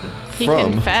 He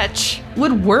From- can fetch.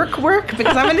 Would work?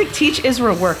 Because I'm going to teach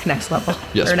Isra work next level.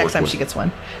 Yes, or next work time would. she gets one.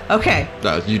 Okay.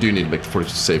 You do need to make the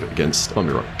fortitude save against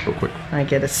Mummy Rock real quick. I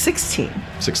get a 16.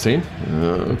 16?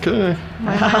 Okay.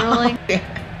 Why am I rolling?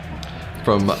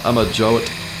 From Amajawat,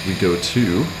 we go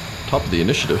to top of the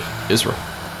initiative, Isra.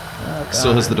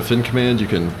 Still has the defend command. You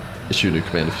can issue a new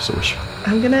command if you so wish.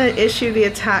 I'm going to issue the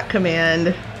attack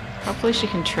command, Hopefully she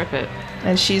can trip it.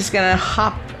 and she's going to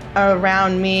hop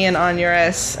around me and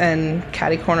Onuris and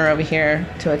catty corner over here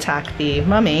to attack the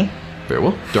mummy. Very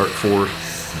well. Dart 4,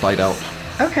 bite out.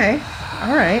 Okay.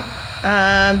 All right.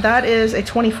 That is a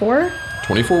 24.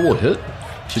 24 will hit.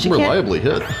 She can can't- reliably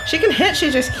hit. She can hit, she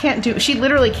just can't do... She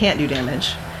literally can't do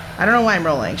damage. I don't know why I'm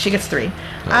rolling. She gets 3.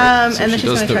 Alright, so and then she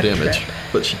she's does going to no try to damage, trip.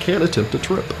 but she can attempt to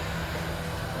trip.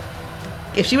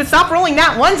 If she would stop rolling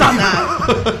nat ones on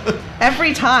that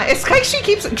every time. It's like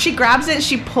she grabs it,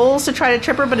 she pulls to try to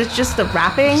trip her, but it's just the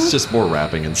wrapping. It's just more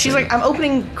wrapping and She's like, I'm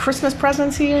opening Christmas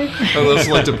presents here. I would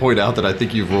also like to point out that I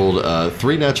think you've rolled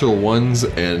 3 natural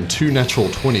 1s and 2 natural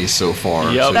 20s so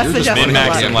far. Yep. So That's you're the just Jessica running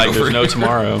Min-maxing the like gamut there's over no here.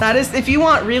 tomorrow. That is, if you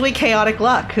want really chaotic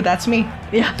luck, that's me.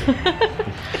 Yeah.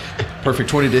 Perfect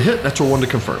 20 to hit, natural 1 to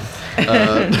confirm.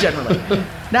 Generally.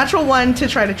 Natural 1 to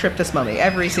try to trip this mummy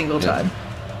every single time.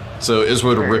 So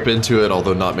Isra to rip into it,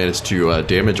 although not manage to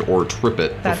damage or trip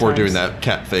it That before doing times. that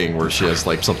cat thing where she has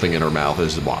like something in her mouth.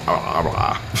 Is blah, blah,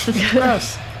 blah.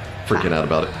 Gross. Freaking out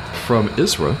about it. From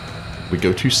Isra, we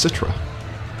go to Citra.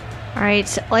 All right.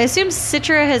 Well, I assume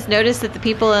Citra has noticed that the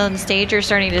people on stage are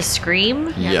starting to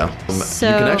scream. Yeah. So-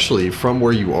 you can actually, from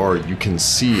where you are, you can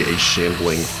see a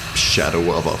shambling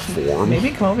shadow of a form.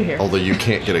 Maybe come over here. Although you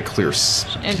can't get a clear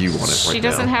And view on it right now. she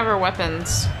doesn't have her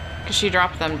weapons because she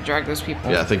dropped them to drag those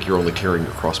people. Yeah, I think you're only carrying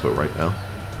your crossbow right now.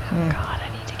 God, I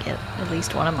need to get at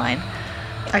least one of mine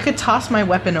I could toss my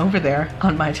weapon over there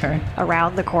on my turn.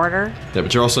 around the corner. Yeah,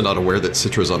 but you're also not aware that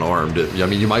Citra's unarmed. I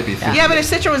mean, you might be thinking... Yeah, but if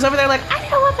Citra was over there like, I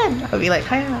need a weapon, I'd be like,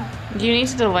 hiya. You need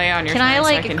to delay on your Can turn I so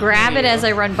like can grab heal it you. as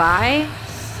I run by,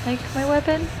 like my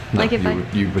weapon? No, Like if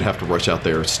you would have to rush out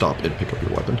there, stop, and pick up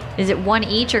your weapon. is it one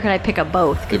each, or can I pick up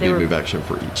both? 'Cause It'd they be a were- move action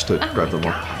for each to Oh grab my them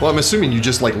all. God. Well, I'm assuming you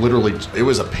just like literally, it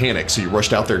was a panic, so you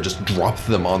rushed out there and just dropped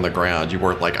them on the ground. You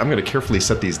weren't like, I'm going to carefully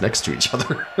set these next to each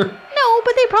other. No,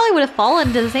 but they probably would have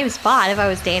fallen to the same spot if I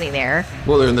was standing there.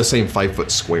 Well, they're in the same 5-foot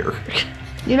square.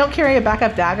 You don't carry a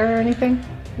backup dagger or anything?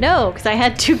 No, because I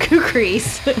had 2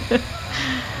 kukris.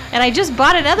 And I just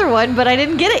bought another one, but I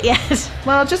didn't get it yet.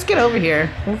 Well, just get over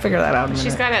here. We'll figure that out in a minute.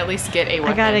 She's got to at least get a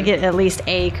weapon. I gotta get at least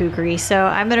a kukri, so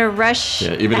I'm gonna rush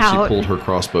Yeah, even out. if she pulled her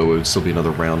crossbow, it would still be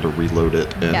another round to reload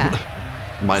it, and Yeah.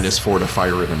 -4 to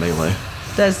fire it in melee.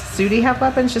 Does Zudi have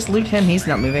weapons? Just loot him. He's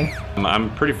not moving. I'm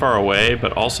pretty far away,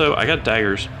 but also I got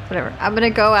daggers. Whatever. I'm gonna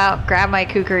go out, grab my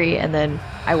kukri, and then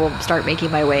I will start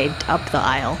making my way up the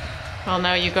aisle. Well,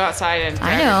 no, you go outside and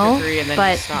I grab know, your kukri and then you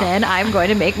but stop. then I'm going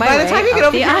to make my By way the time you get up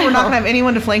over the here, aisle. we're not going to have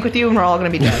anyone to flank with you, and we're all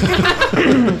going to be dead.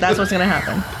 That's what's going to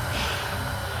happen.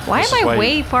 Why This am is I why you-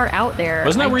 way far out there?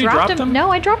 Wasn't that I where you dropped him? them?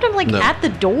 No, I dropped them like No. at the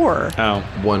door. Oh,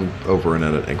 One over and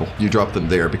at an angle. You drop them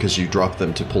there because you drop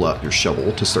them to pull out your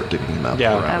shovel to start digging them out.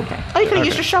 Yeah. around. Okay. Oh, you could have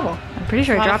used your shovel. I'm pretty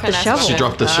sure I Not a dropped the finesse shovel. She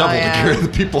dropped the Oh, shovel yeah. to carry the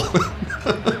people.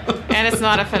 And it's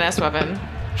not a finesse weapon.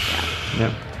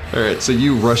 yep. All right, so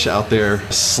you rush out there,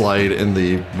 slide in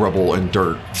the rubble and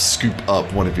dirt, scoop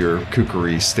up one of your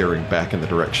kukri, staring back in the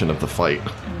direction of the fight.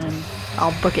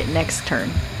 I'll book it next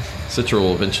turn. Citra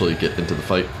will eventually get into the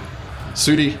fight.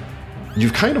 Sudi,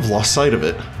 you've kind of lost sight of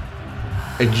it,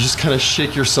 and you just kind of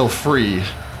shake yourself free.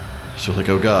 You're like,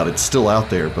 oh god, it's still out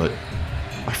there, but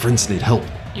my friends need help.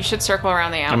 You should circle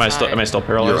around the outside. Am I still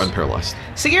paralyzed? You're unparalyzed.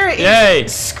 Segura Yay!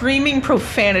 is screaming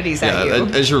profanities at Yeah, you.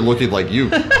 as you're looking like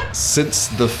you. Since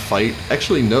the fight,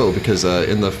 actually no, because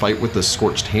in the fight with the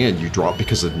scorched hand, you drop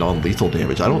because of non-lethal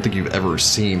damage. I don't think you've ever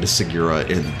seen Segura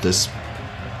in this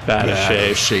Bad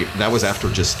bad shape. That was after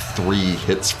just 3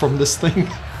 hits from this thing,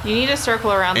 You need to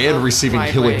circle around the and receiving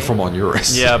healing driveway. from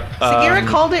Onuris. Yep. Segura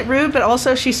called it rude, but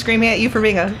also she's screaming at you for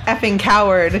being a effing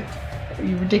coward.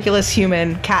 You ridiculous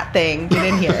human cat thing. Get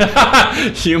in here.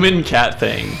 Human cat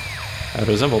thing. I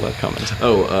resemble that comment.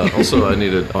 Oh, also I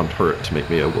needed on turret to make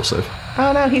me a will save.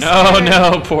 Oh no, he's Oh scared.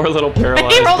 no, poor little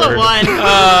paralyzed He rolled bird. a 1.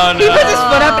 Oh He no. puts his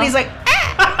foot up and he's like,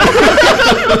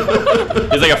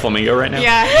 He's like a flamingo right now.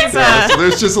 Yeah, he's So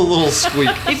there's just a little squeak.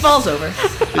 he falls over.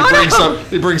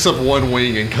 He brings up one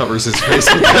wing and covers his face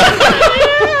with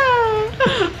that.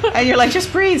 And you're like,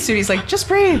 just breathe, Sudi's like, just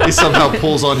breathe. He somehow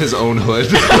pulls on his own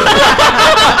hood.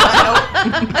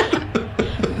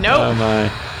 nope. Oh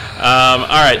my.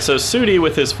 All right, so Sudi,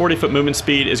 with his 40-foot movement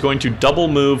speed, is going to double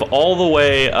move all the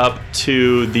way up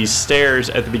to the stairs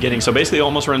at the beginning. So basically,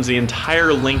 almost runs the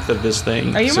entire length of this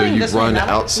thing. Are you So running you this way run now?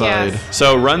 outside. Yes.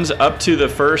 So runs up to the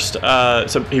first.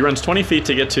 So he runs 20 feet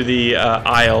to get to the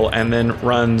aisle, and then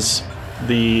runs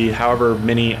the however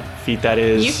many feet that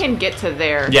is. You can get to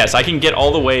there. Yes, I can get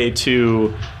all the way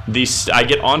to the. I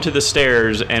get onto the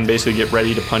stairs and basically get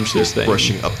ready to punch this thing.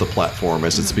 Rushing up the platform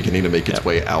as it's beginning to make its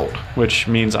way out. Which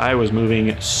means I was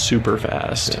moving super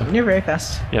fast. You're very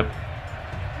fast. Yep.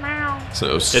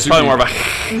 So It's probably more of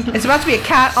a. It's about to be a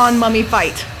cat on mummy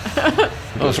fight.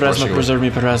 Oh, Goes Pharasma, rushing away. preserve me,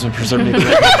 Pharasma, preserve me.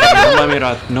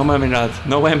 No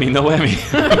whammy.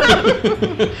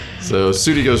 So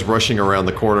Sudi goes rushing around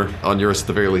the corner. Onuris at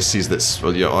the very least sees that,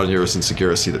 Onuris and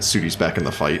Sagira see that Sudi's back in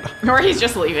the fight. Or he's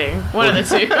just leaving. One of the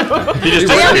two. He just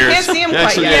Yeah, we can't disappears. see him quite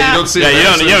Actually, yet. yeah, you don't see Yeah, him. you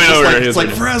don't- Actually, you don't it's know just where like, he it's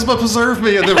is. like, Pharasma, preserve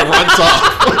me, and then runs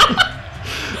off.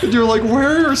 And you're like,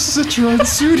 where are Citra and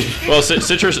Sudi? Well,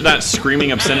 Citra's not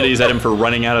screaming obscenities at him for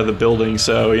running out of the building,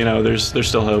 so, there's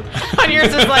still hope. Yours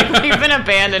is like, we've been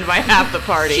abandoned by half the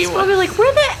party. He's probably like,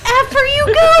 where the F are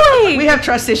you going? We have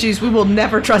trust issues. We will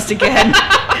never trust again.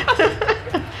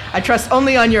 I trust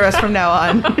only on Eurus from now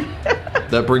on.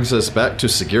 That brings us back to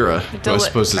Sagira, who I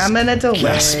suppose is I'm in a delay.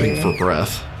 gasping for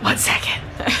breath. 1 second.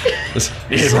 This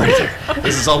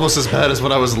is almost as bad as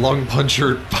when I was lung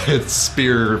punctured by a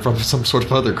spear from some sort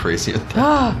of other crazy thing.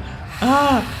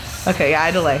 Okay, yeah,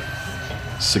 I delay.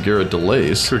 Sagira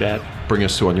delays. True dad. Bring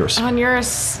us to Onuris.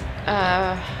 Onuris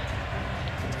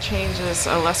changes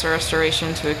a lesser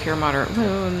restoration to a cure moderate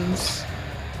wounds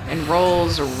and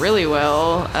rolls really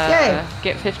well. Yay.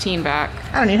 Get 15 back.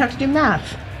 I don't even have to do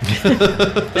math.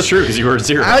 It's true, because you were at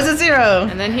 0. I was at 0.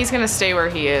 And then he's going to stay where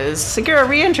he is. Segura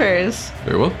re-enters.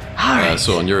 Very well. right.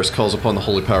 So Onuris calls upon the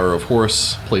holy power of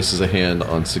Horus, places a hand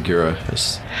on Sagira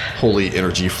as holy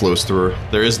energy flows through her.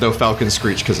 There is no falcon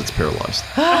screech because it's paralyzed.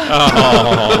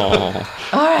 Oh.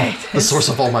 All right. The source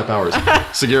of all my powers.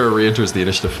 Sagira re-enters the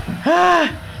initiative.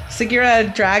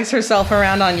 Segura drags herself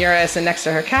around on Eurus and next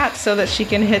to her cat so that she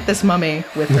can hit this mummy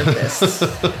with her fists.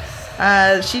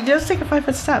 She does take a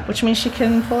 5-foot step, which means she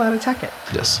can full out attack it,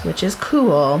 Yes. which is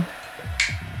cool.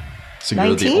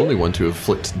 Sagira, the 19? only one to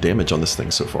inflict damage on this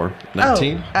thing so far.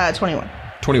 19. Oh, 21.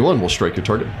 21 will strike your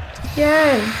target.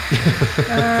 Yay.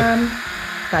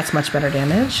 That's much better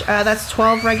damage. That's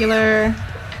 12 regular,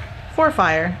 4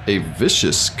 fire. A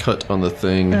vicious cut on the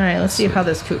thing. All right, let's see how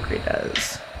this kukri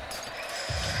does.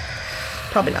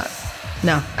 Probably not.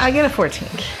 No, I get a 14.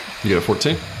 You get a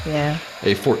 14. Yeah.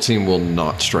 A 14 will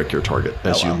not strike your target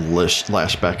as Oh, you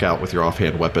lash back out with your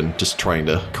offhand weapon, just trying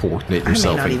to coordinate I may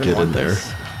yourself not and even get in want there.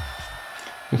 this.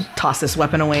 Toss this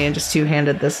weapon away and just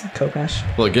two-handed this Kopesh.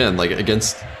 Well, again, like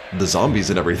against the zombies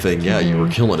and everything, yeah, you were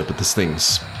Mm-hmm. killing it, but this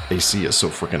thing's AC is so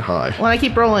freaking high. Well, I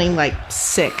keep rolling like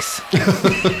 6.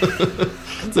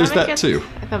 There's that too.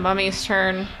 The mummy's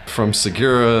turn. From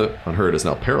Sagira, on her it is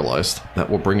now paralyzed. That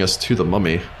will bring us to the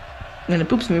mummy, And it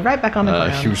boops me right back on the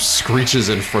ground. who screeches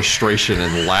in frustration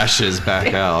and lashes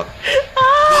back out.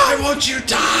 Why won't you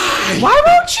die? Why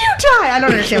won't you die? I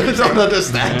don't understand what you're saying. That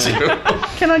does that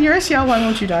too. Can Onuris yell, why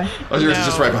won't you die? Yours is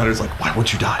just right behind her. It's like, why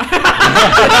won't you die?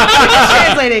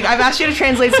 Translating. I've asked you to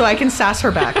translate so I can sass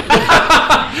her back.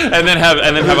 And then have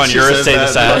She Onuris says say the that,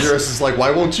 sass. Onuris is like,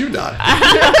 why won't you die?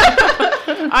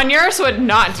 Onuris would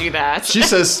not do that. She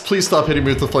says, please stop hitting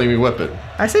me with the flaming weapon.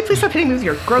 I say, please stop hitting me with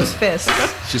your gross fists.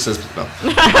 She says, no.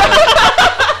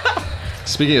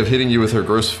 Speaking of hitting you with her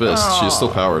gross fist, she is still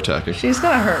power attacking. She's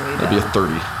gonna hurt me. That'd be a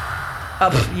 30.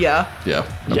 Yeah. Yeah, I'm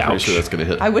pretty Youch. sure that's going to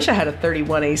hit. I wish I had a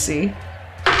 31 AC.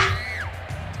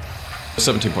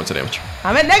 17 points of damage.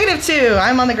 I'm at -2.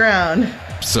 I'm on the ground.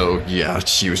 So, yeah,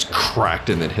 she was cracked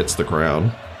and then hits the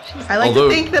ground. I like Although-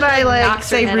 to think that I like Knocks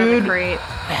her say head on the rude, crate.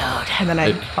 and then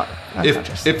I.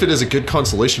 If it is a good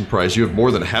consolation prize, you have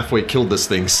more than halfway killed this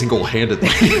thing single-handedly.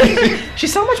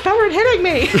 She's so much better at hitting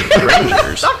me.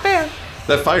 Rangers. Not fair.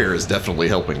 That fire is definitely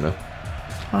helping, though.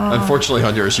 Unfortunately,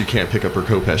 on yours, you can't pick up her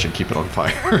Kopesh and keep it on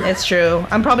fire. It's true.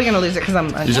 I'm probably gonna lose it because I'm.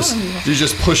 You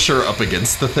just push her up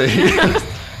against the thing.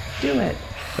 do it.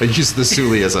 I use the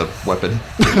Suli as a weapon.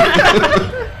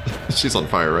 She's on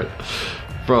fire, right?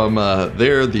 From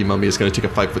there, the mummy is going to take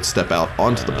a 5-foot step out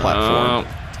onto the platform,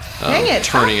 Dang it!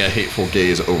 turning a hateful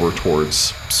gaze over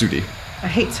towards Sudi. I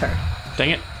hate her. Dang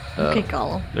it. Okay,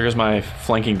 Gollum. There goes my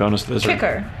flanking bonus to this. Kick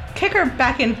her. Kick her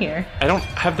back in here. I don't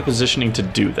have the positioning to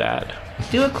do that.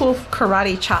 Do a cool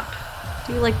karate chop.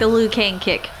 Do like the Liu Kang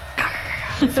kick.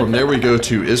 From there, we go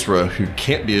to Isra, who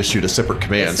can't be issued a separate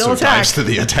command, Still so attack. dives to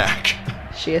the attack.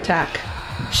 She attack.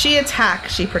 She attack.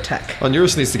 She protect.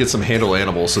 Onuris needs to get some handle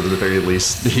animals, so that at the very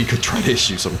least, he could try to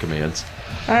issue some commands.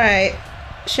 All right.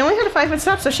 She only had a 5-foot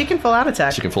step, so she can full out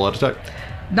attack. She can full out attack.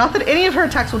 Not that any of her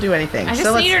attacks will do anything. I just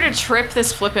so need her let's- to trip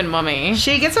this flippin' mummy.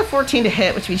 She gets a 14 to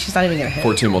hit, which means she's not even gonna hit.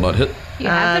 14 will not hit. You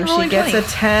have been She rolling gets 20. a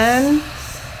 10,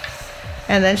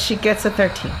 and then she gets a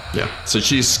 13. Yeah. So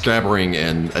she's scabbering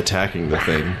and attacking the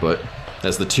thing, but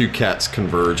as the two cats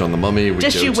converge on the mummy, we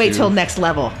Just go you wait to till next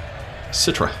level.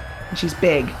 Citra. She's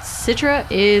big. Citra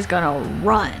is gonna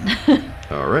run.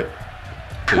 All right.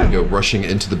 So you go rushing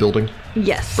into the building,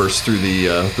 Yes. burst through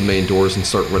the main doors, and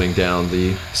start running down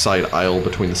the side aisle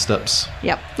between the steps.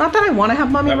 Yep. Not that I want to have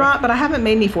mummy rot, but I haven't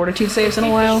made any fortitude saves in a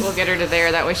while. We'll get her to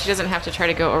there. That way she doesn't have to try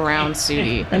to go around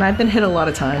Sudi. And I've been hit a lot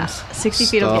of times. 60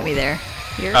 feet will Stop. get me there.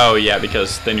 Oh, yeah,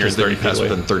 because then you're Because then 30 you feet pass away.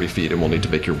 within 30 feet and will need to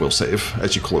make your will save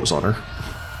as you close on her.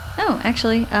 Oh,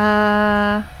 actually,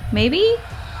 maybe?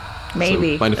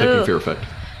 Maybe. So, mind affecting Ugh. fear effect.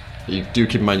 You do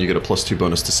keep in mind you get a +2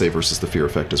 bonus to save versus the fear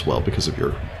effect as well because of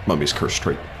your mummy's curse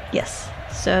trait. Yes.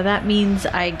 So that means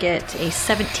I get a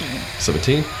 17.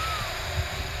 17.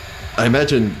 I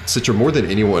imagine Citra more than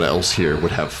anyone else here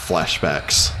would have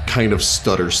flashbacks, kind of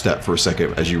stutter step for a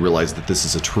second as you realize that this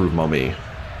is a true mummy.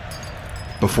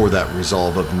 Before that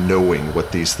resolve of knowing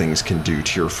what these things can do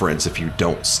to your friends if you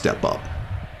don't step up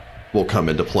will come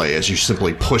into play as you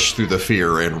simply push through the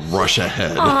fear and rush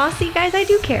ahead. Aw, see, guys, I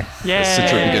do care. Yeah. As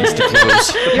Citra begins to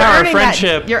close. Power of earning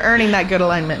friendship. That, you're earning that good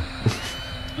alignment.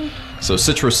 So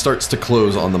Citra starts to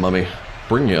close on the mummy,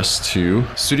 bringing us to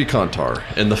Sudi Kantar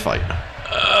in the fight.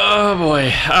 Oh,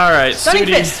 boy. All right. Stunning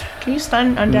Sudi. fist. Can you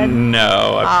stun undead?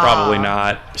 No, probably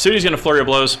not. Sudi's going to flurry of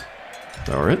blows.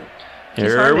 All right.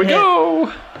 Here hard to we hit.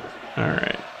 go. All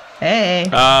right. Hey.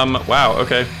 Wow,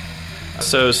 okay.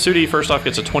 So Sudi, first off,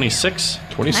 gets a 26.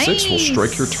 26 will Nice.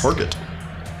 strike your target.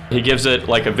 He gives it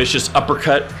like a vicious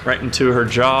uppercut right into her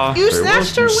jaw you Very well,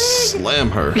 snatched her you wig.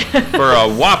 slam her. for a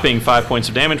whopping 5 points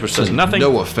of damage, which does nothing.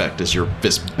 No effect as your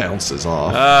fist bounces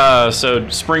off. So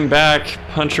spring back,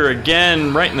 punch her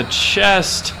again, right in the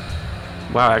chest.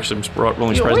 Wow, actually, I'm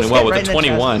rolling You always surprisingly well hit with right a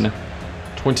in the 21.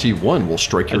 21 will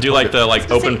strike your I do target. like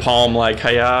the open palm, like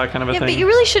hiya kind of a Yeah, thing. but you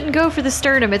really shouldn't go for the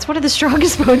sternum. It's one of the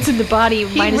strongest bones in the body,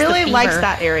 He minus really the likes femur.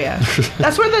 that area.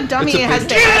 That's where the dummy It's a has big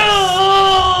to.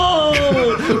 Oh!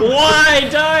 Why,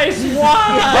 dice?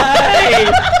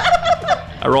 Why?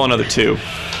 I roll another 2.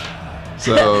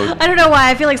 So I don't know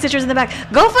why. I feel like Citra's in the back.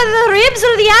 Go for the ribs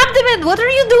or the abdomen. What are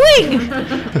you doing?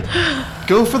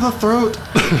 go for the throat.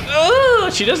 Oh,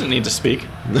 she doesn't need to speak.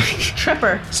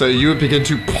 Tripper. So you would begin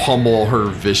to pummel her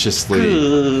viciously.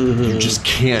 You just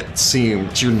can't seem.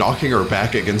 You're knocking her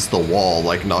back against the wall,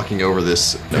 like knocking over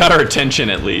this. Got her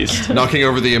attention at least. Knocking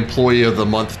over the employee of the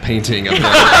month painting of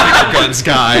the guns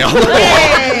guy on the wall.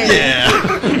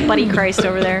 Yeah. Buddy Christ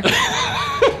over there.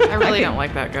 I really don't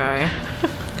like that guy.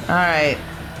 All right.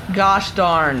 Gosh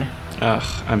darn. Ugh,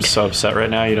 I'm so upset right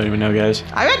now. You don't even know, guys.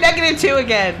 I'm at -2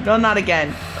 again. No, not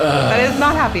again. That is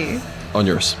not happy. On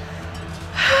yours.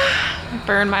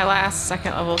 Burn my last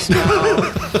second level spell.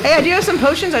 Hey, I do have some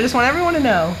potions. I just want everyone to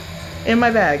know. In my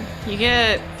bag. You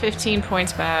get 15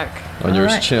 points back. On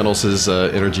yours, right. channels his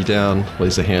energy down,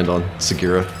 lays a hand on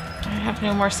Sagira. I have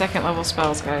no more second level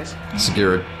spells, guys.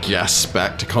 Sagira gasps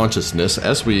back to consciousness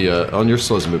as we, on your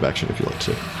slow as a move action if you like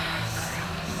to.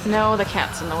 No, the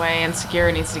cat's in the way, and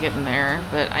Sagira needs to get in there.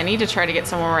 But I need to try to get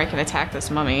somewhere where I can attack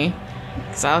this mummy.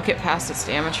 Because I'll get past its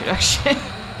damage reduction.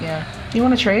 Yeah. You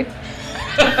want to trade?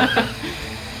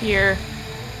 Here.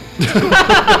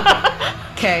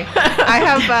 Okay. I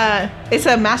have, it's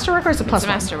a masterwork or is it plus It's a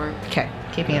one? masterwork. Okay.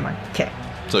 Keeping in mind. Okay.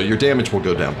 So your damage will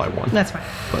go down by 1. That's fine.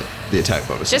 But the attack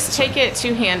bonus. Just take it,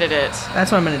 two-handed it.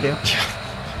 That's what I'm going to do.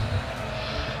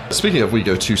 Speaking of, we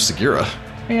go to Sagira.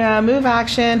 Yeah, move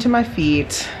action to my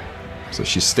feet. So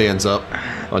she stands up.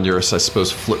 On yours, I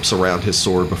suppose, flips around his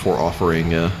sword before offering.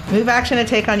 Move action to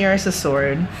take on Eurus'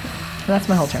 sword. That's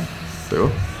my whole turn. There. You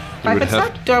 5 would foot have.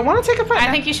 step? Do I want to take a 5? I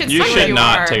think you should You stay where should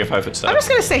not are. take a 5-foot step. I'm just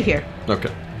going to stay here. Okay.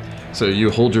 So you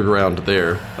hold your ground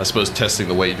there. I suppose testing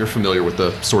the weight. You're familiar with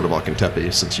the Sword of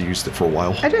Akentepe since you used it for a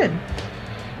while. I did.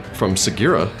 From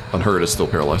Sagira, on her it is still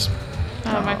paralyzed.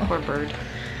 Oh, my poor bird.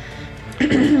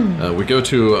 We go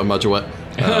to Amajawet,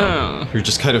 who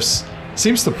just kind of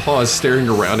seems to pause, staring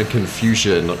around in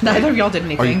confusion. Neither of y'all did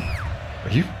anything.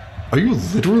 Are you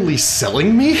literally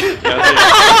selling me?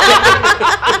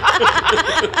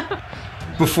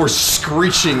 Before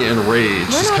screeching in rage,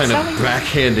 just not kind of selling.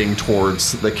 backhanding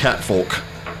towards the catfolk.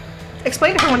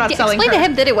 Explain to her we're not selling Explain her. to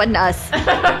him that it wasn't us.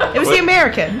 It was the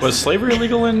Americans. Was slavery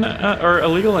illegal in or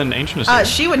illegal in ancient Assyria?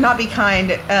 She would not be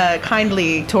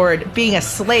kindly toward being a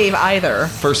slave either.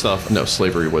 First off, no,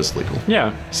 slavery was legal.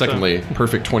 Yeah. Secondly,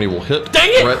 perfect 20 will hit. Dang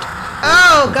it! Threat.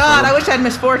 Oh God, I wish I had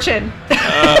misfortune.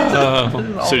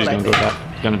 Sudi's gonna go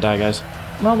back. Gonna die, guys.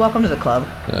 Well, welcome to the club.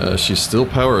 She's still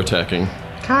power attacking.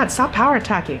 God, stop power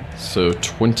attacking. So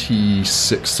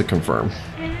 26 to confirm.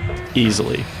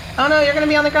 Easily. Oh no, you're gonna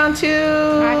be on the ground too.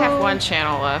 I have one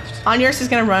channel left. On yours is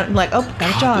gonna run like, oh,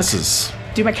 gotta jog. This is.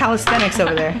 Do my calisthenics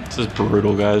over there. This is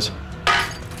brutal, guys.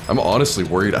 I'm honestly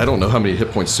worried. I don't know how many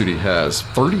hit points Sudi has.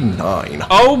 39.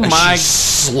 Oh And my- she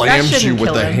slams you shouldn't with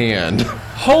kill the him. hand.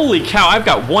 Holy cow! I've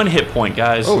got 1 hit point,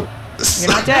 guys. Oh, You're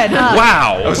not dead.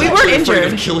 Wow! We weren't afraid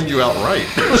injured. of killing you outright.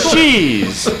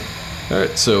 Jeez! All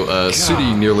right, so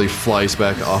Sudi nearly flies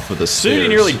back off of the stairs. Sudi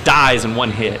nearly dies in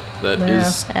 1 hit. That Yeah,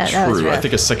 is that was true. I rough.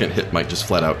 think a second hit might just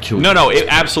flat out kill you. No, it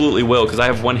absolutely will, because I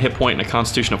have 1 hit point and a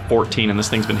constitution of 14, and this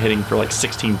thing's been hitting for like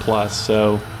 16 plus.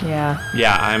 So Yeah.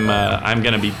 yeah, I'm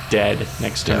gonna be dead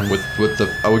next turn. Yeah, with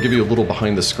the, I will give you a little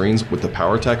behind the screens with the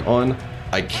power attack on.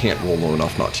 I can't roll low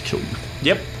enough not to kill you.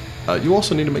 Yep. You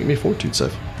also need to make me a fortitude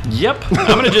save. Yep. I'm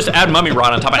gonna just add mummy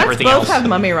rod on top of Let's everything both else. have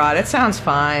mummy rot. It sounds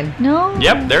fine. No.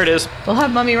 Yep, there it is. We'll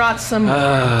have mummy rot some.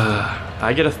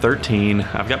 I get a 13.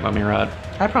 I've got mummy rod.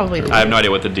 I probably. I have no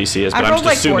idea what the DC is, but I've I'm rolled just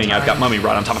like 4 assuming I've got times. mummy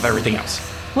rod on top of everything else.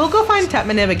 We'll go find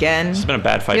Tetmanib again. It's been a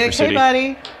bad fight Be for like, hey, Sudi.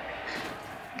 buddy.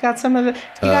 Got some of the. You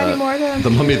got any more of them? The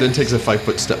mummy then takes a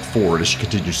 5-foot step forward as she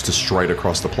continues to stride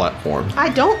across the platform. I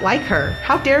don't like her.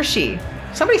 How dare she?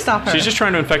 Somebody stop her. She's just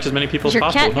trying to infect as many people Is as your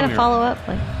possible. cat with gonna mummy follow up?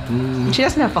 Like, She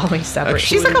doesn't have following separate.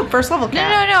 She's like Actually- a first level no,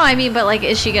 cat. no, no. I mean, but like,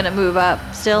 is she gonna move up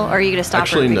still, or are you gonna stop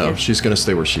Actually, her? no. because- She's going to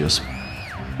stay where she is.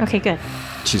 Okay, good.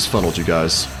 She's funneled you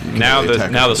guys. You can Now really the- attack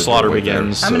her now the with the slaughter doorway there,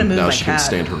 begins. so I'm gonna move now my she can cat.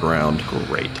 stand her ground.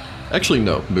 Great. Actually,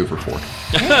 no. Move her forward.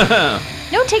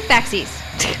 No take backsies.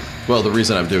 Well, the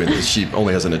reason I'm doing this, she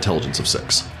only has an intelligence of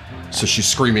 6. So she's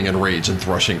screaming in rage and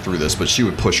thrashing through this, but she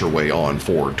would push her way on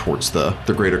forward towards the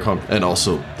greater and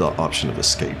also the option of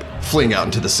escape. Fleeing out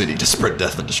into the city to spread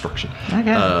death and destruction.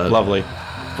 Okay. Lovely.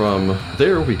 From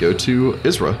there, we go to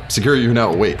Isra. Segura, you're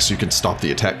now awake, so you can stop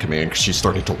the attack command because she's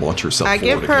starting to launch herself I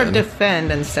give forward her again.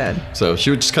 defend instead. So she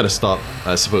would just kind of stop,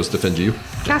 I suppose, defend you.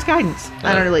 Cast guidance.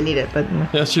 I don't really need it, but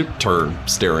Yeah, she'd turn,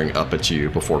 staring up at you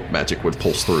before magic would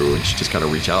pulse through, and she'd just kind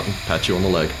of reach out and pat you on the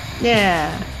leg.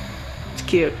 yeah, it's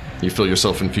cute. You feel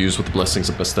yourself infused with the blessings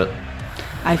of Bastet.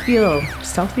 I feel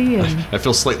stealthy and I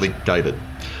feel slightly guided.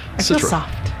 I feel Citra,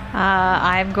 soft.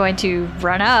 I'm going to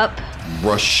run up.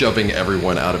 rush shoving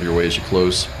everyone out of your way as you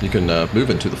close. You can move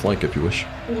into the flank if you wish.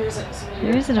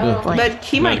 There isn't a blank. But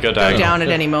he I'm gonna might go go diagonal. down at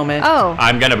any moment. Oh,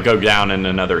 I'm gonna go down in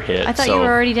another hit. I thought so. you were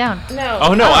already down. No.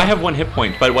 Oh no, I have 1 hit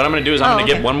point. But what I'm gonna do is I'm Oh, gonna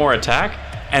get okay. 1 more attack,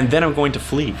 and then I'm going to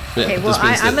flee. Yeah, Okay, this well,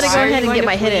 means I'm that- gonna go Why are ahead you and going get to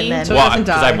my hit in flee? then. So- Well, doesn't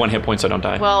because I die. have 1 hit point, so I don't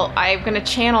die. Well, I'm gonna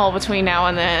channel between now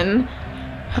and then.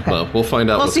 Well, we'll find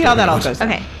out. We'll what's see how going that all on. goes.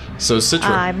 Okay. So Citra,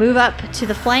 I move up to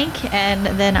the flank, and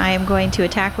then I am going to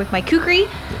attack with my kukri.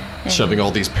 And- shoving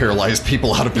all these paralyzed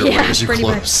people out of their way Yeah, as you pretty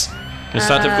close. It's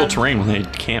not difficult terrain when they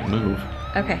can't move.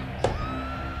 Okay.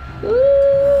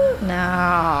 Ooh,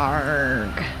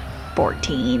 narg.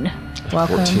 14.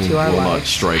 Welcome 14 to our will not lives.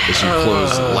 strike as you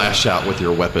close, lash out with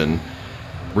your weapon,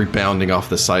 rebounding off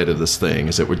the side of this thing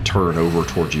as it would turn over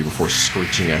towards you before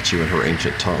screeching at you in her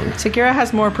ancient tongue. Segura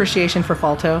has more appreciation for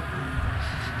Falto.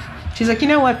 She's like, you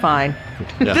know what? Fine.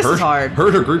 Yeah, this is hard. Her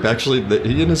and her group actually,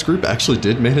 he and his group actually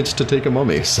did manage to take a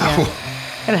mummy. So Yeah.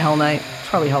 And a Hell Knight. It's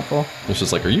probably helpful. it's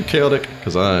just like, are you chaotic?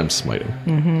 Because I'm smiting.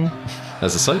 Mm-hmm.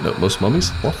 As a side note, most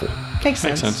mummies lawful. Makes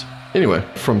sense. Makes sense. Anyway,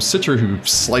 from Citra, who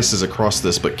slices across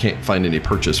this but can't find any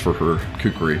purchase for her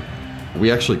kukri, we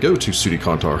actually go to Sudi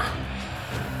Kantar.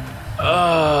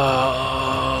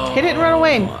 Hit it and run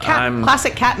away. I'm-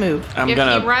 Classic cat move. I'm If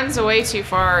gonna. he runs away too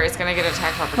far, it's gonna get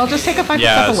attack opportunity. Well, just take a 5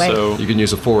 yeah, step away. so You can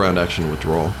use a 4-round action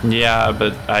withdrawal. yeah,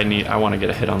 but I want to get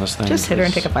a hit on this thing. Just hit her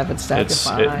and take a 'cause 5 step. It's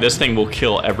You're fine. this thing will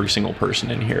kill every single person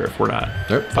in here if we're not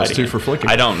Yep, plus fighting 2 it. for flanking.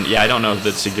 I don't know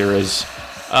that Segura's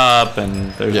up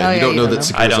and there's Yeah, Oh, you yeah, don't you know don't that know.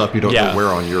 Segura's don't- up. You don't yeah. know where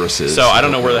on Eurus is. so I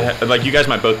don't know where the heck, like you guys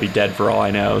might both be dead for all I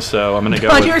know. So I'm gonna go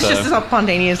Well, with yours just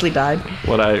spontaneously died.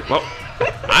 what I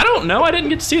don't know. I didn't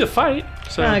get to see the fight.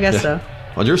 So I guess so.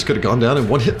 Well, yours could have gone down in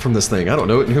 1 hit from this thing. I don't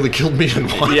know. It nearly killed me in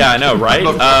 1. yeah, I know, right?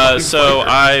 I'm a So fighter.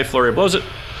 I flurry blows it.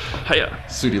 Hiya.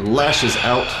 Sudi lashes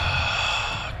out.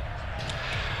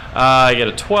 I get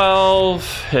a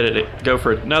 12. Hit it. Go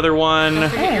for another one. Don't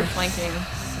forget you're flanking.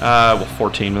 Well,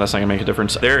 14, but that's not gonna make a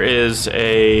difference. There is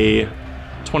a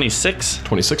 26.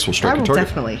 26 will strike That your will target.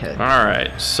 definitely hit. All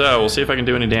right, so we'll see if I can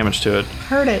do any damage to it.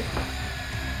 Heard it.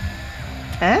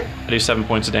 Eh? I do 7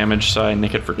 points of damage, so I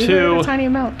nick it for You heard 2. a tiny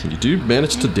amount. You do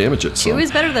manage to damage it. 2 Son.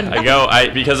 is better than I nothing. go,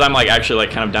 because I'm like actually like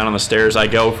kind of down on the stairs. I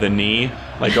go for the knee,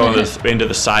 like go into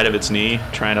the side of its knee,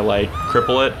 trying to like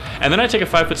cripple it, and then I take a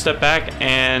 5-foot step back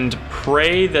and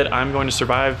pray that I'm going to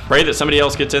survive. Pray that somebody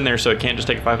else gets in there so it can't just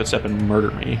take a 5-foot step and murder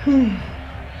me.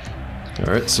 All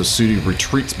right, so Sudi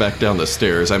retreats back down the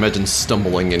stairs. I imagine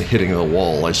stumbling and hitting the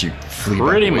wall as you flee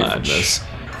Pretty back away from much. this.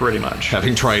 Pretty much.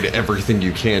 Having tried everything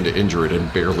you can to injure it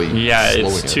and barely Yeah, slowing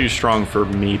it's it. too strong for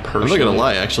me personally. I'm not gonna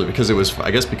lie, actually, because it was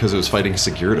fighting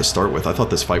Segura to start with. I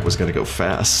thought this fight was gonna go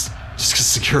fast, just because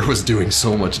Segura was doing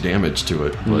so much damage to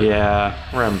it. But Yeah,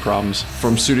 we're having problems.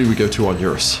 from Sudi, we go to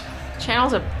Onuris.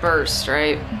 Channel's a burst,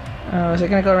 right? Oh, is it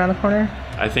gonna go around the corner?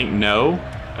 I think no.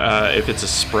 If it's a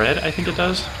spread, I think it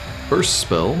does. Burst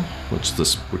spell, which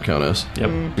this would count as.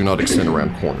 Yep. Do not extend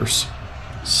around corners.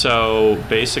 So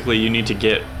basically, you need to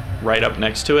get right up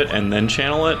next to it and then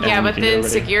channel it. And Yeah, you but can then get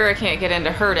ready. Segura can't get in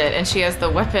to hurt it, and she has the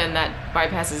weapon that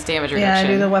bypasses damage Yeah, I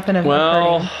reduction. do the weapon of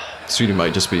Well, hurting. Sudi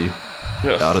might just be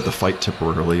ugh. out of the fight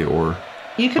temporarily, or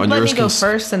You could on let yours me go can-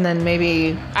 first, and then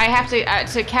maybe. I have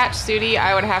to catch Sudi.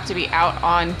 I would have to be out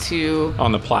onto.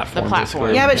 on the platform. The platform.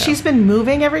 basically. Yeah, but she's been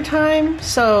moving every time.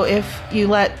 So if you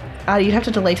let, you'd have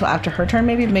to delay till after her turn.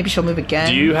 Maybe she'll move again.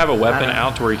 Do you have a weapon I don't know.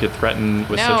 out to where you could threaten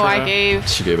with No, Citra? I gave.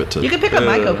 she gave it to. You could pick up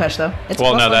my Kopesh though. It's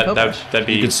Well, plus no, one Kopesh. that'd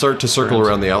be. You could start to circle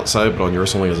around the outside, but on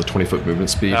yours only has a 20-foot movement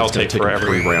speed. That'll It's going take to take forever.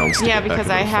 3 rounds. To Yeah, get back because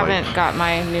into I the fight. haven't got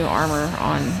my new armor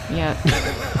on yet.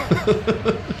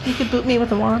 You could boot me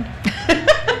with a wand.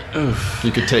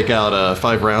 You could take out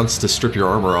 5 rounds to strip your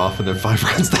armor off, and then 5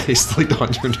 rounds to hastily don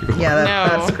your new Yeah, armor.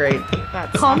 No. that's great.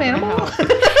 That's Calm not gonna animal.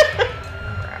 help.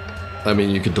 I mean,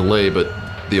 you could delay, but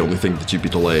the only thing that you'd be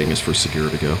delaying is for Segura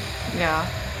to go. Yeah.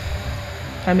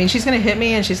 I mean, she's gonna hit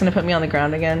me, and she's gonna put me on the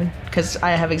ground again because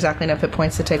I have exactly enough hit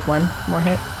points to take one more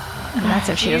hit. That's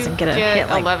if she doesn't get a hit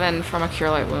like 11 from a Cure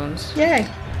Light Wounds. Yay!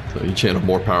 So you channel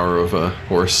more power of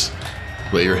Horus.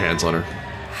 Lay your hands on her.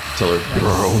 Tell her you're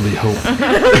our only hope. And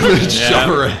then shove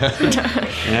her ahead.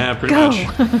 Yeah, pretty much.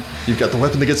 You've got the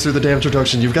weapon that gets through the damage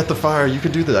reduction. You've got the fire. You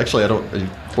can do that. Actually, I don't.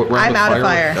 What round I'm out of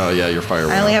fire. Oh yeah, you're fire.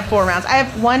 I only have 4 rounds. I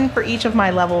have 1 for each of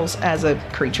my levels as a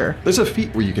creature. There's a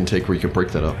feat where you can take where you can break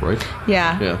that up, right?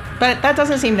 Yeah. Yeah. But that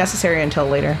doesn't seem necessary until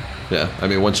later. Yeah. I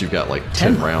mean, once you've got like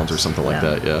 10 rounds or something like Yeah.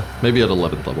 that. Yeah. Maybe at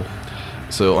 11th level.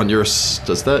 So on yours,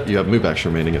 does that? You have move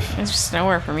action remaining. If There's just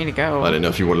nowhere for me to go. I didn't know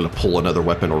if you wanted to pull another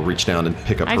weapon or reach down and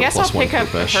pick up I her guess I'll plus 1 pick up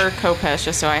Kopesh. her Kopesh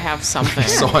just so I have something.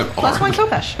 So I'm Plus 1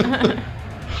 armed. Kopesh.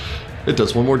 It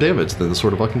does 1 more damage than the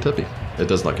Sword of Akentepi. It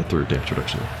does not get through damage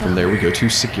reduction. From there we go to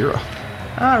Segura.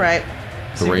 All right.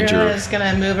 The Segura ranger. is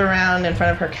gonna move around in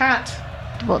front of her cat.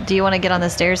 Well, do you want to get on the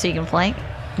stairs so you can flank?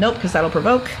 Nope, because that'll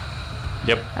provoke.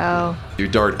 Yep. Oh. You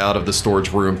dart out of the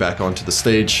storage room back onto the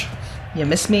stage. You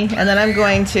missed me. And then I'm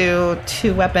going to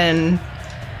 2-weapon.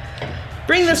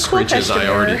 Bring this Kopesh Screeches, to I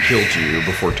already her. killed you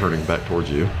before turning back towards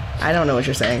you. I don't know what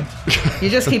you're saying. You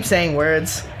just keep saying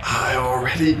words. I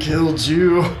already killed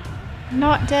you.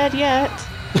 Not dead yet.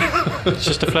 It's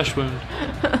just a flesh wound.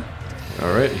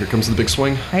 All right, here comes the big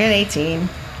swing. I got an 18.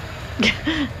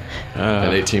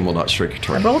 And 18 will not strike your I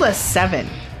target. rolled a 7.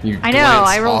 You I know, glance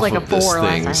I rolled off like a of this 4 last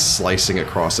thing time. slicing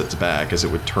across its back as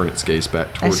it would turn its gaze back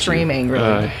I towards scream you.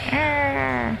 angrily.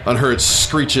 On her, it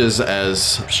screeches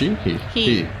as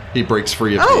he breaks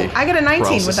free of Oh, the I got a 19. Would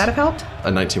paralysis. that have helped?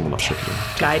 A 19 will not strike you.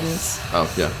 Guidance.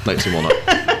 Oh, yeah, 19 will not.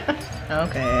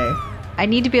 Okay. I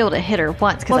need to be able to hit her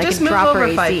once because Well, I just can move drop her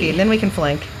over 5 AC. feet, and then we can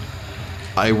flank.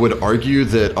 I would argue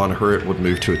that on her it would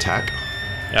move to attack.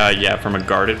 Yeah, from a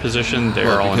guarded position, they're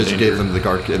Well, all in because you danger. gave them the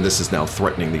guard, and this is now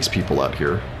threatening these people out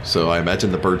here. So I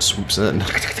imagine the bird swoops in.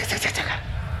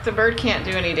 The bird can't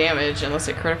do any damage unless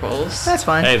it criticals. That's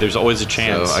fine. Hey, there's always a So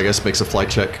chance. I guess makes a fly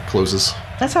check, closes.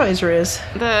 That's how Isra is.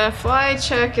 The fly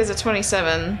check is a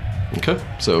 27. Okay,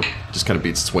 so just kind of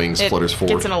beats its wings, It flutters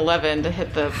forward. gets an 11 to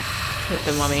hit the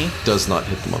mummy. Does not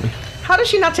hit the mummy. How does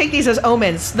she not take these as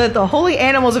omens? The holy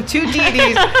animals of 2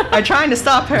 deities are trying to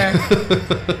stop her.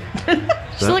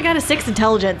 She's only got a 6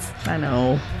 intelligence. I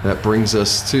know. That brings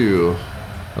us to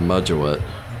a Majoet.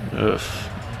 Ugh.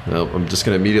 Now, I'm just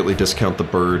going to immediately discount the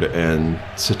bird and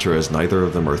Citra as neither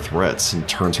of them are threats and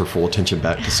turns her full attention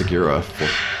back to Segura.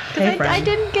 Hey, friend. I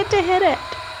didn't get to hit it.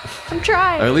 I'm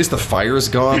trying. At least the fire's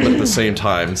gone, but at the same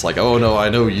time, it's like, oh no, I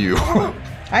know you. I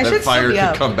That should fire still be could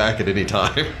up. come back at any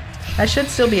time. I should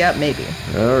still be up, maybe.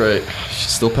 All right, she's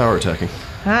still power attacking.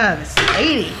 Ah, this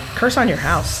lady. Curse on your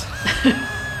house.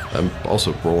 I'm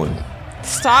also rolling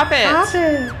Stop it! Stop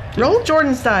it. Roll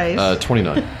Jordan's dice.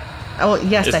 29. Oh,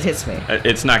 yes, that It's- hits me.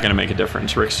 It's not going to make a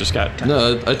difference. Rick's just got.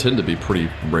 No, I tend to be pretty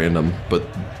random, but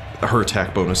her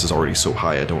attack bonus is already so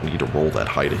high, I don't need to roll that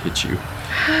high to hit you.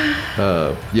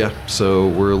 Yeah, so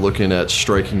we're looking at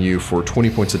striking you for 20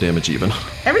 points of damage even.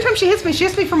 Every time she hits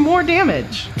me for more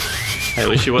damage. Hey, at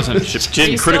least she wasn't. She You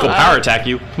didn't critical still power up. attack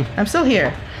you. I'm still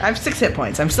here. I have 6 hit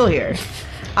points. I'm still here.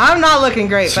 I'm not looking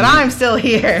great, but I'm still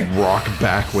here. Rock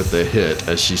back with the hit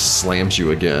as she slams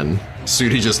you again.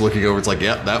 Sudi just looking over, it's like,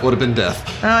 yeah, that would have been death.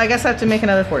 Oh, I guess I have to make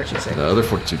another fortitude save. Another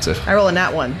fortitude save. I roll a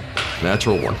nat 1.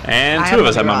 Natural 1. And I 2 of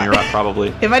us have have Mummy mummy Rot. rot,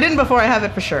 probably. If I didn't before, I have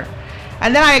it for sure.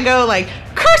 And then I go like,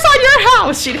 curse on your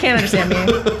house! She can't understand me.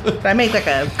 But I make like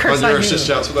a curse on you. just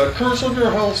shouts with that curse on your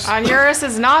house. Onuris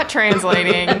is not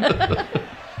translating.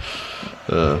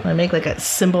 I make like a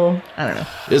symbol. I don't know.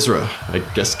 Isra, I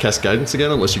guess cast guidance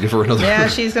again, unless you give her another. Yeah,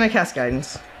 she's gonna cast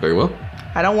guidance. Very well.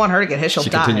 I don't want her to get hit. She'll She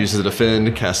die. continues to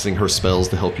defend, casting her spells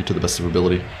to help you to the best of her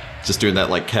ability. Just doing that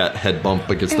like cat head bump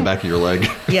against the back of your leg.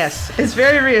 Yes, it's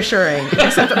very reassuring.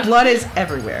 Except that blood is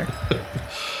everywhere.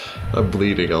 I'm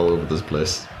bleeding all over this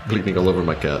place. Bleeding all over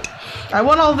my cat. I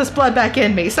want all this blood back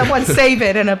in me. Someone save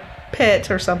it in a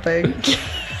pit or something.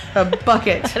 A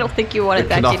bucket. I don't think you want it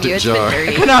back in you. It's been jar.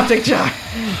 dirty. Canoptic jar.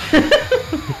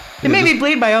 It made me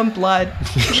bleed my own blood.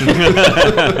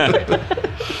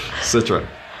 Citra.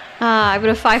 I'm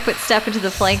going to 5-foot step into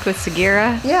the flank with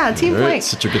Sagira. Yeah, team All right, point.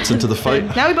 Citra gets into the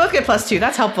fight. Now we both get +2.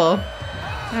 That's helpful.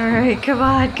 All right, come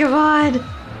on, come on.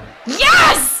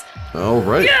 Yes! All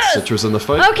right, Citra's in the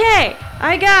fight. Okay,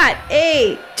 I got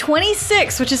a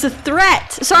 26, which is a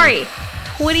threat. Sorry,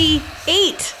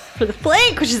 28 for the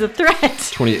flank, which is a threat.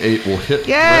 28 will hit.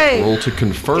 Yay! Roll to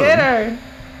confirm. Get her.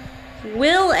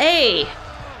 Will a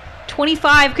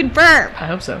 25 confirm? I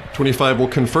hope so. 25 will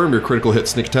confirm your critical hit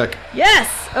sneak attack. Yes.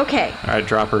 Okay. All right,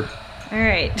 drop her. All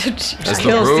right. As the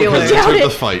Kill rogue stealer. has Doubt entered it. the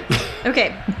fight.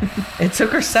 Okay. It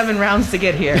took her 7 rounds to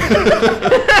get here.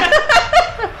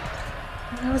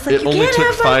 I was like, It you only can't took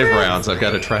have 5 my rounds. I've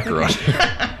got a tracker on it.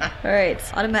 All right.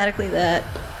 It's automatically that.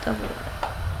 Double.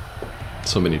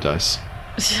 So many dice.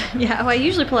 Yeah. Well, I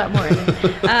usually pull out more.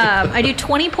 I do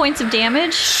 20 points of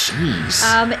damage. Jeez.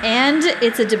 And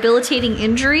it's a debilitating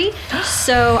injury,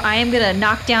 so I am gonna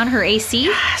knock down her AC.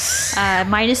 Yes.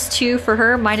 -2 for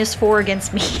her, -4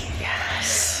 against me.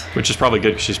 Which is probably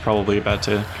good because she's probably about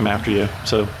to come after you.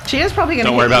 So She is probably going to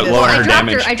Don't worry about this lowering I her dropped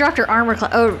damage. her. I dropped her armor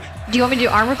class. Oh, do you want me to do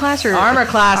armor class or armor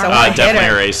class. I want to hit definitely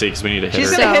her her. AC because we need to hit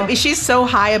She's her. going to So- hit me. She's so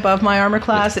high above my armor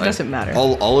class, it doesn't matter.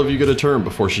 all of you get a turn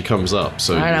before she comes up.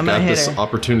 So right, you I'm got gonna hit this her.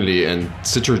 opportunity, and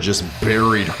Citra just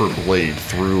buried her blade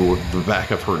through the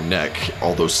back of her neck,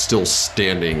 although still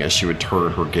standing as she would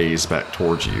turn her gaze back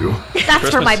towards you. That's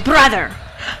for my brother.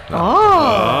 Oh.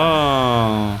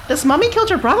 Oh. This mummy killed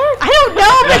your brother? I don't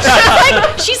know,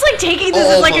 but she's like taking this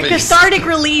All as like a mummies. cathartic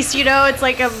release. You know, it's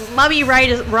like a mummy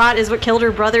rot is what killed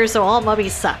her brother, so all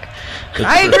mummies suck.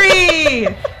 I agree.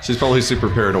 She's probably super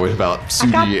paranoid about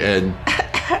Sudi and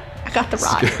I got the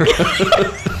rod.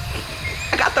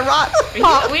 I got the rod.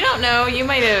 We don't know. You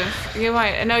might.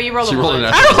 No, you rolled she a rolled an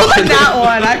one. I natural rolled that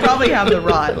one. I probably have the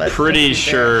rod. Let's Pretty be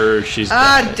fair. sure she's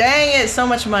Ah, dead. dang it. So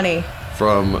much money.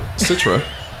 from Citra.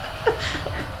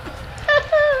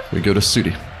 We go to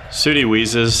Sudi. Sudi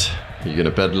wheezes. You gonna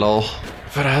bed lull?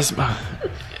 Pharasma,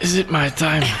 is it my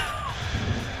time?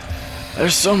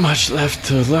 There's so much left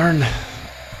to learn.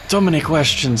 So many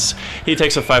questions. He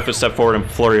takes a 5-foot step forward and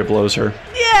flurry blows her.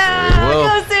 Yeah, Very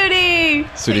well. go Sudi.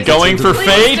 Sudi gets Going into for the-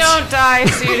 fate. Don't die,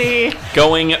 Sudi.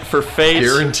 Going for fate.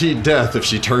 Guaranteed death if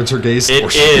she turns her gaze It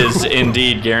towards you. is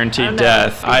indeed guaranteed I'm not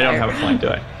death. I don't there. have a flank, do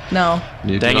I? No.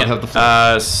 You Dang do not it. have the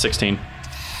flank. 16.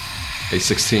 A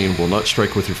 16 will not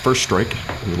strike with your first strike.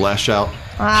 You lash out,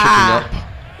 Ah. kicking up.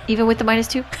 Even with the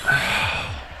 -2?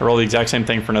 I roll the exact same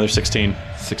thing for another 16.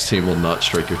 16 will not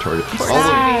strike your target.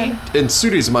 In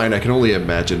Sudi's mind, I can only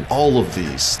imagine all of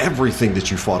these, everything that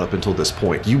you fought up until this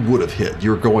point, you would have hit.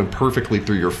 You're going perfectly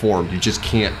through your form. You just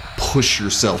can't push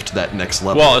yourself to that next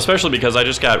level. Well, especially because I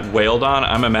just got wailed on,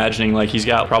 I'm imagining like he's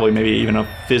got probably maybe even a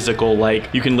physical, like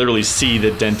you can literally see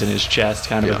the dent in his chest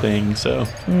kind of Yeah. a thing. So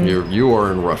You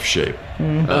are in rough shape.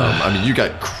 I mean, you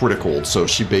got critical, so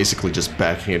she basically just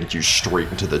backhanded you straight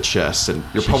into the chest, and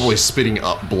you're probably spitting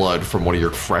up blood from one of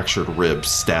your fractured ribs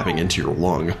stabbing into your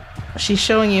lung. She's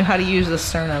showing you how to use the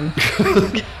sternum.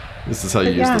 This is how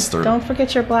you use the sternum. Don't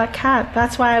forget your black cat.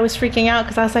 That's why I was freaking out,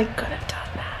 because I was like, could have done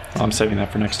that. I'm saving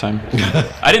that for next time.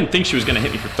 I didn't think she was going to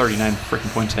hit me for 39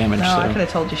 freaking points damage. No, I so could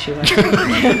have told you she would.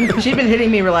 She'd been hitting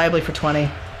me reliably for 20.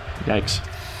 yikes.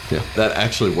 Yeah, that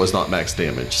actually was not max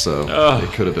damage, so Ugh.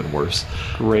 it could have been worse.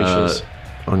 Gracious.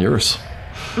 On yours.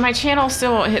 My channel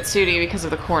still won't hit Sudi because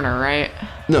of the corner, right?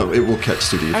 No, it will catch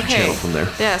Sudi if you channel from there.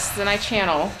 Yes, then I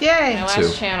channel. Yay. My last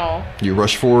Two. channel. You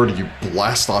rush forward, you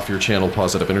blast off your channel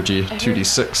positive energy,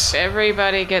 2d6.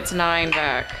 Everybody gets 9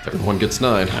 back. Everyone gets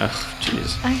 9. Oh,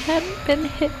 jeez. I hadn't been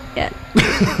hit yet.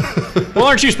 Well,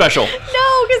 aren't you special?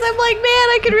 No, because I'm like, man,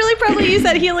 I could really probably use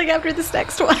that healing after this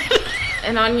next one.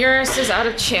 And on yours is out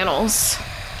of channels.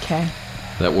 Okay.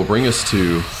 That will bring us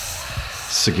to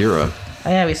Sagira, Oh,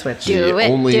 yeah, we switched. Do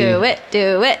it, only- do it,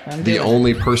 do it. the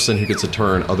only person who gets a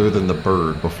turn other than the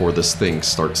bird before this thing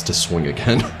starts to swing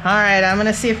again. All right, I'm going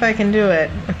to see if I can do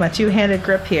it with my two-handed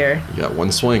grip here. You got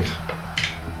one swing.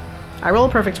 I roll a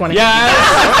perfect 20. Yes!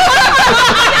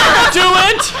 Do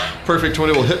it! Perfect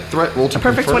 20 will hit threat. Roll to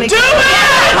Perfect confirm. 20.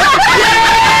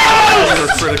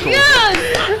 Critical.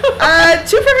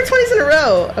 2 perfect 20s in a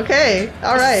row. Okay.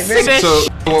 All right. Very good. So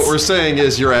what we're saying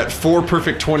is you're at 4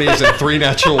 perfect 20s and 3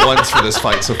 natural ones for this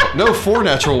fight. So no, 4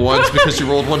 natural ones because you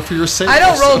rolled 1 for your save. I don't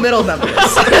also. roll middle numbers.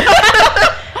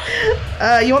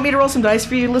 You want me to roll some dice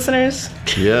for you, listeners?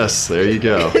 Yes, there you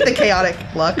go. The chaotic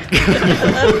luck.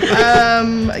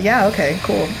 Yeah, okay,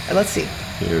 cool. Let's see.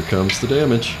 Here comes the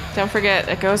damage. Don't forget,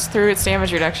 it goes through its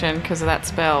damage reduction because of that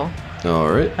spell. All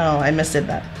right. Oh, I missed it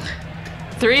that.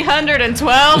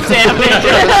 312 damage.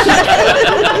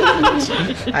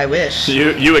 I wish.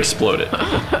 You exploded.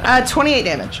 28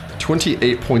 damage.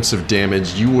 28 points of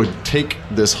damage. You would take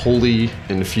this holy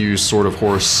infused sword of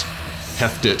horse,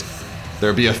 heft it.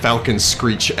 There'd be a falcon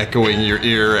screech echoing in your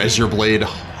ear as your blade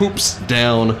hoops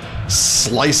down,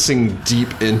 slicing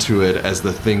deep into it as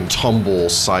the thing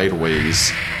tumbles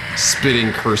sideways,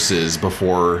 spitting curses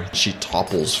before she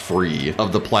topples free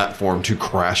of the platform to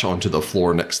crash onto the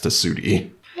floor next to Sudi.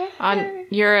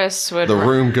 Eurus would... The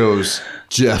room goes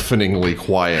deafeningly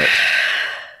quiet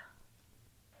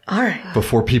All right.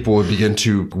 before people would begin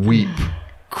to weep,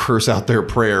 curse out their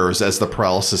prayers as the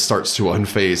paralysis starts to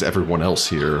unfaze everyone else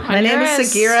here. My name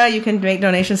is Sagira. You can make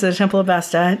donations to the Temple of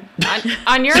Bastet.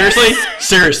 On Eurus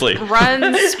Seriously.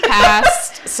 runs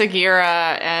past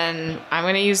Sagira, and I'm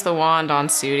going to use the wand on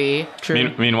Sudi.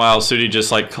 True. Meanwhile, Sudi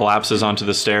just like collapses onto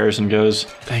the stairs and goes,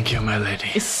 "Thank you, my lady."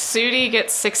 Sudi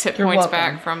gets 6 hit You're points welcome.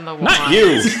 back from the wand. Not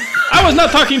you. I was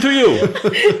not talking to you.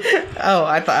 Oh,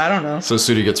 I don't know. So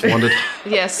Sudi gets wanded.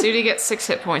 Yes, Sudi gets 6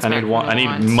 hit points I back need from the I need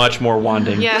wand. much more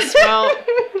wanding. Yes, well,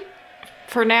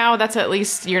 for now, that's at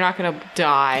least you're not going to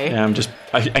die. Yeah,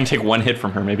 I can take 1 hit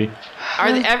from her maybe. Are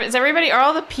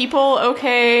all the people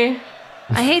okay?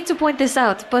 I hate to point this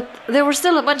out, but there were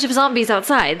still a bunch of zombies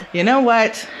outside. You know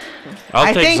what? I'll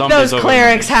I take think zombies those over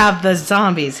clerics have the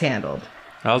zombies handled.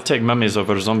 I'll take mummies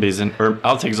over zombies or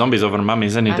I'll take zombies over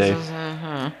mummies any day.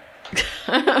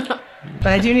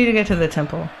 But I do need to get to the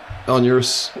temple. On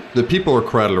yours, the people are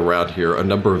crowded around here. A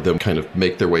number of them kind of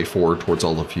make their way forward towards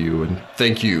all of you and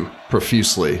thank you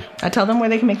profusely. I tell them where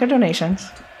they can make their donations.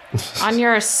 On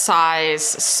your size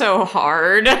so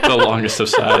hard. The longest of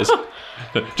sighs.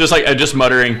 Just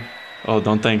muttering, "Oh,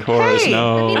 don't thank Horus, Hey,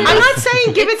 no." I'm not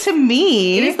saying give it to It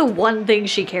me. is the one thing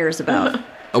she cares about.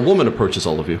 A woman approaches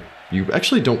all of you. You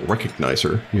actually don't recognize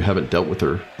her. You haven't dealt with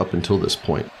her up until this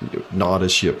point. You nod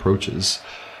as she approaches.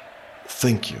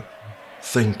 Thank you.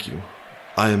 Thank you.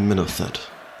 I am Minothet.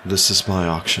 This is my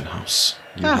auction house.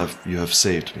 You have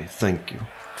saved me. Thank you.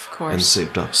 Of And course.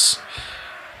 saved us.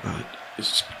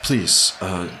 Please,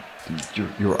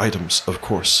 your items, of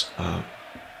course.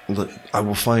 I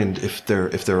will find if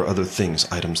there are other things,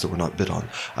 items that were not bid on.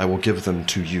 I will give them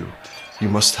to you. You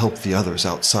must help the others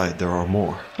outside. There are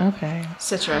more. Okay.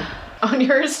 Citra. On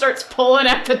yours starts pulling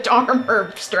at the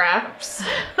armor straps.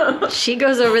 She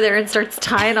goes over there and starts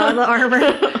tying on the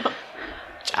armor.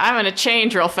 I'm going to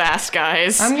change real fast,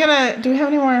 guys. Do we have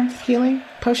any more healing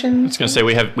potions? I was gonna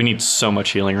say we need so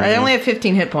much healing right I now. only have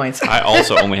 15 hit points. I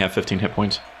also only have 15 hit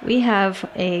points. We have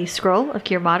a scroll of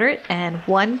Cure Moderate and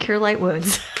 1 Cure Light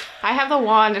Wounds. I have the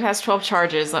wand. It has 12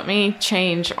 charges. Let me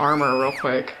change armor real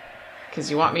quick. Because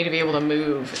you want me to be able to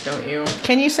move, don't you?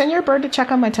 Can you send your bird to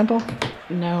check on my temple?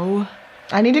 No.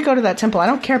 I need to go to that temple. I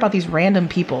don't care about these random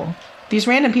people. These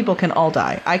random people can all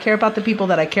die. I care about the people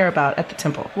that I care about at the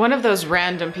temple. One of those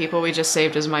random people we just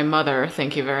saved is my mother.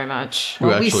 Thank you very much. Who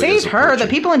Well, we actually is saved her. The approaching.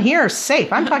 people in here are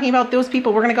safe. I'm talking about those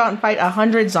people. We're going to go out and fight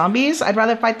 100 zombies. I'd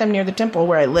rather fight them near the temple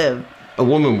where I live. A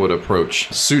woman would approach,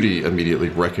 Sudi immediately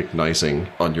recognizing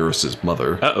Onuris's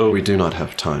mother. Uh-oh. We do not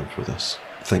have time for this.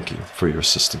 Thank you for your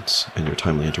assistance and your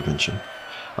timely intervention.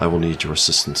 I will need your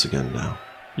assistance again now.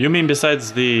 You mean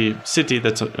besides the city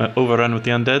that's overrun with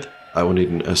the undead? I will need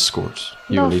an escort.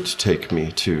 You will need to take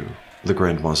me to the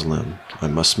Grand Mausoleum. I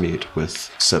must meet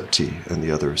with Septi and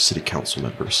the other city council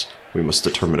members. We must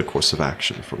determine a course of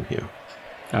action from here.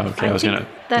 Oh, okay. I was gonna.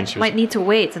 That might need to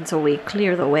wait until we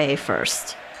clear the way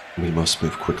first. We must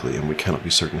move quickly, and we cannot be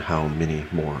certain how many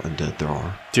more undead there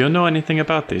are. Do you know anything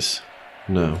about these?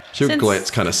 No. She would Since-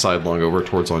 glance kind of sidelong over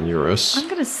towards Onuris. I'm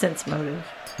gonna sense motive.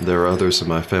 There are others in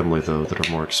my family, though, that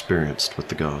are more experienced with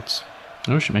the gods.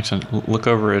 Oh, she makes a look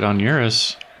over at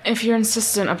Onuris. If you're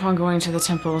insistent upon going to the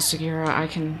temple, Sagira, I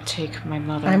can take my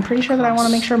mother. I'm pretty sure that I want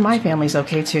to make sure my family's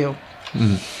okay too.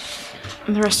 And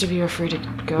the rest of you are free to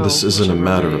go. This isn't a whichever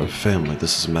matter way. of family.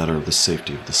 This is a matter of the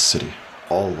safety of the city.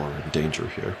 All are in danger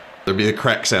here. There'd be a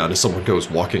crack sound as someone goes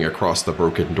walking across the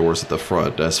broken doors at the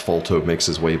front as Falto makes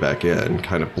his way back in,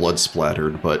 kind of blood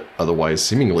splattered, but otherwise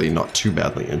seemingly not too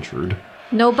badly injured.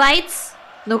 No bites?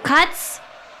 No cuts?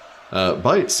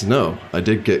 Bites? No. I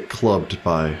did get clubbed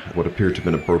by what appeared to have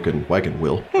been a broken wagon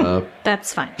wheel.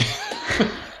 That's fine.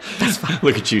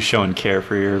 Look at you showing care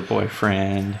for your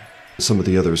boyfriend. Some of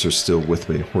the others are still with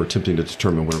me. We're attempting to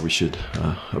determine where we should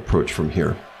approach from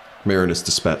here. Marin has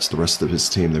dispatched the rest of his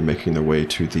team. They're making their way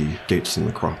to the gates in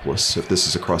the Necropolis. If this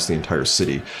is across the entire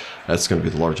city, that's going to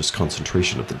be the largest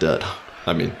concentration of the dead.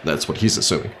 I mean, that's what he's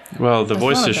assuming. Well, the That's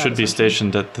not a voices bad should be assumption.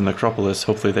 stationed at the Necropolis.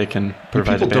 Hopefully they can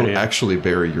provide People a don't barrier. actually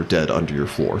bury your dead under your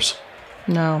floors.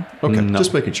 No. Okay, No.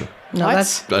 just making sure. No, What?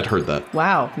 that's... I'd heard that.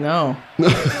 Wow, no.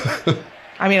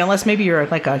 I mean, unless maybe you're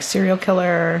like a serial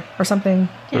killer or something.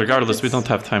 But regardless, we don't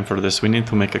have time for this. We need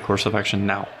to make a course of action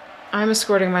now. I'm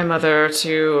escorting my mother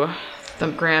to the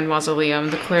Grand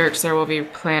Mausoleum. The clerics there will be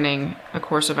planning a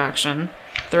course of action.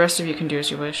 The rest of you can do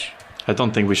as you wish. I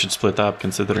don't think we should split up,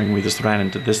 considering we just ran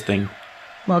into this thing.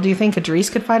 Well, do you think Idris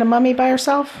could fight a mummy by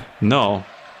herself? No,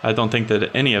 I don't think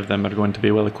that any of them are going to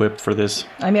be well equipped for this.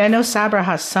 I mean, I know Sabra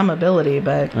has some ability,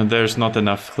 but... And there's not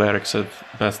enough clerics of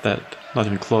Bastet. Not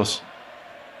even close.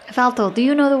 Valto, do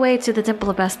you know the way to the Temple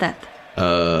of Bastet?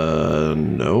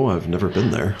 No, I've never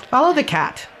been there. Follow the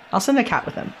cat. I'll send the cat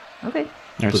with him. Okay.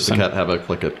 There's Does the some- cat have a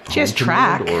She has home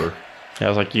track. command, or Yeah, I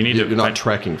was like, you need you're to. not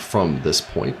tracking from this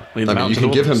point? Lead I them mean, out you to can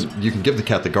the give wilderness. him, you can give the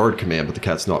cat the guard command, but the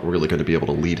cat's not really going to be able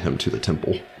to lead him to the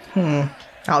temple.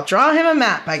 I'll draw him a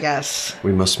map, I guess.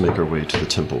 We must make our way to the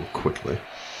temple quickly.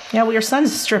 Yeah, well, your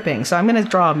son's stripping, so I'm going to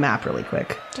draw a map really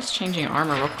quick. Just changing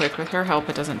armor real quick. With her help,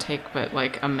 it doesn't take but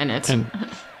like a minute. And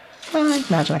Well, I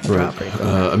imagine I can draw it pretty quick.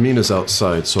 Amina's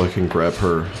outside, so I can grab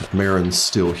her. Marin's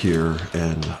still here,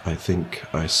 and I think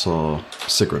I saw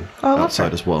Sigrun Oh, that's outside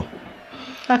right. as well.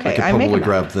 Okay, I could I make a probably map.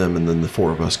 grab them, and then the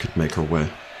four of us could make our way.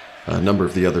 A number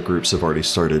of the other groups have already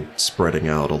started spreading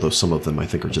out, although some of them I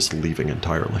think are just leaving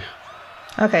entirely.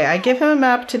 Okay, I give him a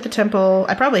map to the temple.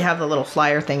 I probably have the little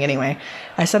flyer thing anyway.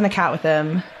 I send the cat with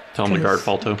him. tell him to guard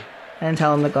Falto. And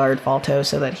tell him to guard Falto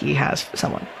so that he has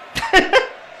someone.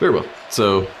 Very well.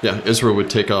 So, yeah, Israel would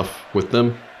take off with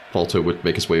them. Falto would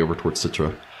make his way over towards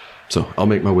Citra. So, I'll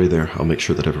make my way there. I'll make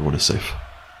sure that everyone is safe.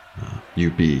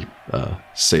 You be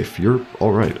safe. You're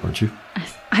all right, aren't you?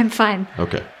 I'm fine.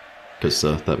 Okay. Because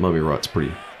that mummy rot's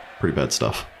pretty bad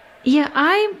stuff. Yeah,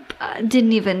 I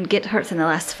didn't even get hurt in the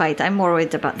last fight. I'm more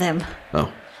worried about them.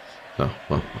 Oh. Oh,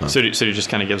 well. So he just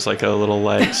kind of gives like a little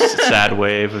like sad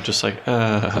wave of just like,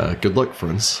 Good luck,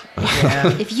 friends.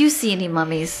 If you see any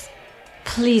mummies,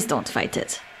 please don't fight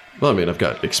it. Well, I mean, I've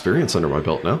got experience under my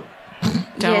belt now.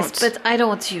 Yes, Don't. but I don't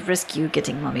want to risk you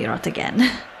getting mummy rot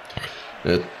again.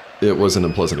 It was an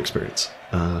unpleasant experience.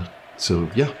 So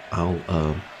yeah,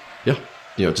 I'll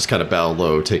just kind of bow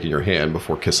low, taking your hand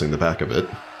before kissing the back of it,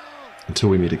 until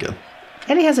we meet again.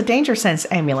 And he has a danger sense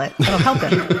amulet. It'll help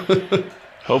him.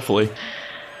 hopefully.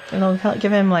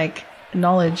 Give him, like,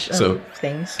 knowledge of So,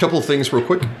 things. Couple of things real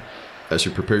quick as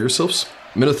you prepare yourselves.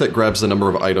 Minothet grabs a number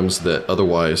of items that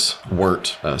otherwise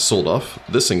weren't sold off.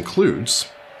 This includes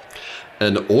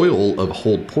an oil of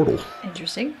hold portal.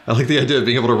 Interesting. I like the idea of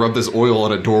being able to rub this oil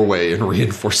on a doorway and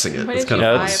reinforcing it. What It's did you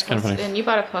kind of buy? that's A kind of plus- funny. And you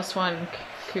bought a +1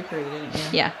 kukri, didn't you?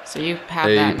 Yeah. So you have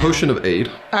a that now. potion of aid.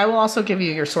 I will also give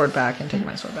you your sword back and take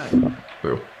my sword back.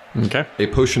 Okay. A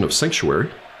potion of sanctuary.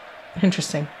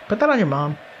 Interesting. Put that on your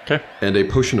mom. Okay. And a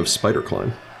potion of spider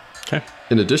climb. Okay.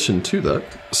 In addition to that,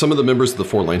 some of the members of the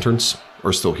Four Lanterns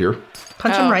are still here.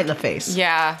 Punch Oh. him right in the face.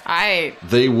 Yeah,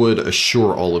 They would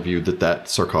assure all of you that that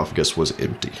sarcophagus was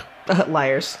empty.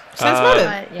 Liars. Sense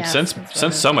motive. Yeah,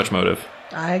 Sense so much motive.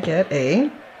 I get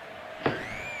a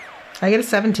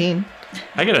 17.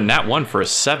 I get a nat 1 for a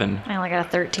 7. I only got a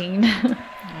 13.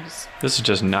 This is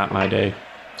just not my day.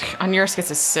 Onuris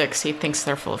gets a 6. He thinks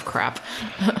they're full of crap.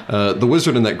 The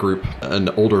wizard in that group, an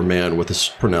older man with a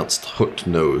pronounced hooked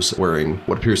nose, wearing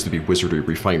what appears to be Wizardry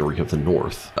Refinery of the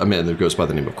North, a man that goes by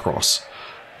the name of Cross.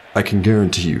 I can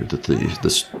guarantee you that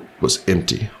this was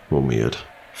empty when we had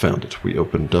found it. We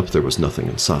opened up, there was nothing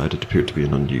inside. It appeared to be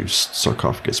an unused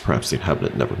sarcophagus. Perhaps the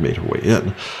inhabitant never made her way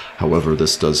in. However,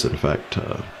 this does, in fact,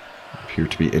 appear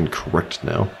to be incorrect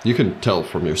now. You can tell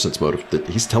from your sense motive that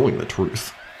he's telling the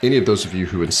truth. Any of those of you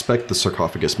who inspect the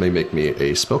sarcophagus may make me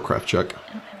a spellcraft check.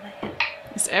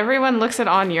 So everyone looks at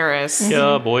Onuris.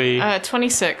 Yeah, boy.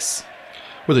 26.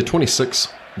 With a 26,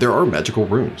 there are magical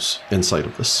runes inside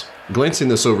of this. Glancing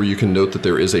this over, you can note that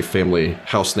there is a family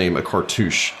house name, a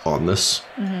cartouche, on this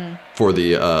for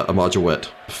the Amajawet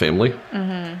family.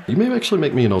 You may actually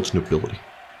make me an Elch Nobility.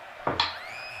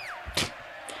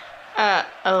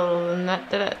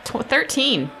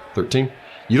 13. 13.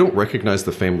 You don't recognize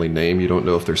the family name. You don't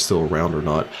know if they're still around or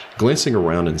not. Glancing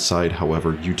around inside,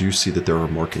 however, you do see that there are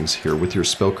markings here. With your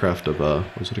spellcraft of,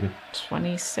 what was it again?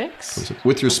 26?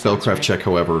 With your spellcraft check,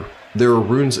 however, there are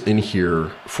runes in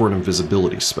here for an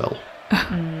invisibility spell.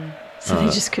 So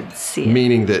they just couldn't see it.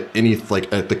 Meaning that any,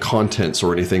 the contents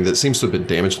or anything that seems to have been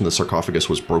damaged in the sarcophagus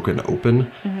was broken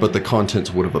open, but the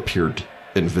contents would have appeared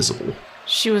invisible.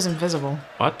 She was invisible.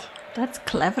 What? That's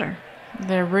clever.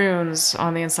 The runes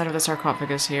on the inside of the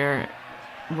sarcophagus here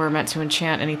were meant to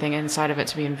enchant anything inside of it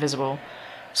to be invisible.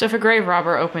 So if a grave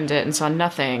robber opened it and saw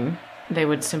nothing, they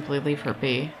would simply leave her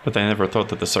be. But they never thought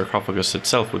that the sarcophagus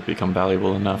itself would become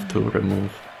valuable enough to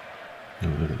remove.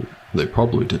 They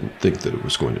probably didn't think that it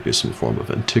was going to be some form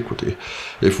of antiquity.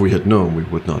 If we had known, we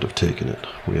would not have taken it.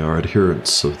 We are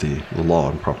adherents of the law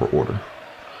and proper order.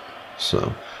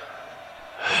 So,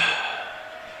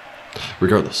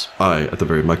 regardless,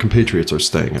 my compatriots are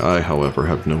staying. I, however,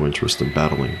 have no interest in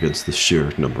battling against the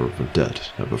sheer number of the dead.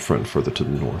 I have a friend further to the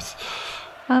north.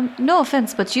 No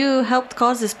offense, but you helped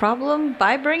cause this problem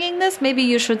by bringing this. Maybe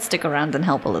you should stick around and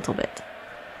help a little bit.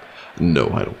 No,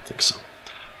 I don't think so.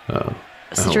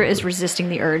 Sidra is resisting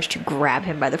the urge to grab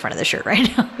him by the front of the shirt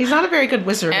right now. He's not a very good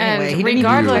wizard And anyway. He didn't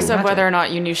regardless even of whether or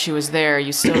not you knew she was there,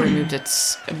 you still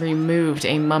removed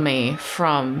a mummy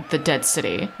from the dead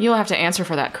city. You'll have to answer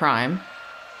for that crime.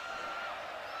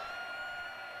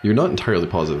 You're not entirely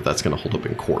positive that's going to hold up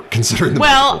in court, considering the...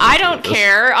 Well, medical I history don't of this.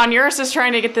 care. Onuris is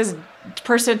trying to get this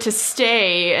person to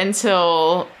stay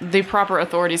until the proper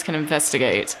authorities can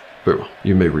investigate. Very well.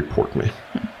 You may report me.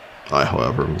 I,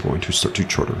 however, am going to start to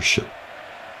charter a ship.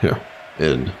 Here,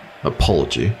 in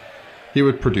apology, he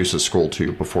would produce a scroll to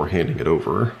you before handing it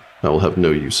over. I will have no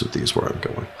use of these where I'm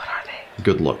going. What are they?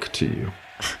 Good luck to you.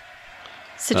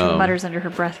 Sidra mutters under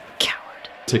her breath, coward.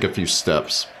 Take a few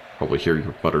steps. Probably hear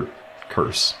your muttered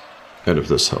curse. And if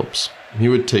this helps, he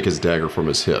would take his dagger from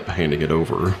his hip, handing it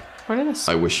over. What are the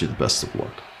I wish you the best of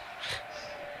luck.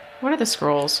 What are the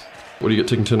scrolls? What do you get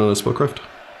taken 10 on a spellcraft?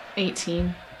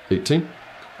 18. 18?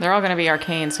 They're all going to be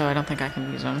arcane, so I don't think I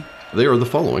can use them. They are the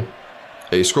following.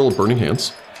 A scroll of burning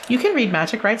hands. You can read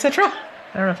magic, right, Citra?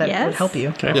 I don't know if that Yes. would help you.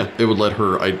 Okay. Yeah, it would let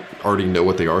her, I already know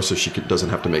what they are, so she doesn't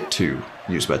have to make 2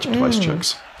 use magic device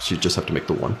checks. She'd just have to make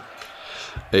the 1.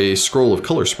 A scroll of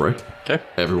color spray. Okay.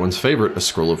 Everyone's favorite, a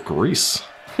scroll of grease.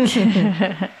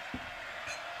 Okay.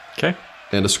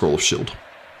 And a scroll of shield.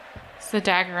 Is the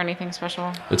dagger anything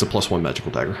special? It's a +1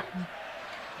 magical dagger.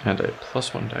 And a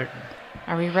 +1 dagger.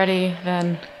 Are we ready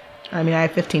then? I mean, I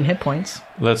have 15 hit points.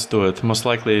 Let's do it. Most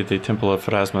likely the Temple of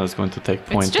Pharasma is going to take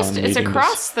point It's on it's leading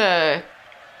across the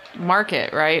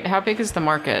market, right? How big is the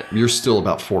market? You're still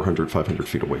about 400, 500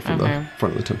 feet away from Okay. the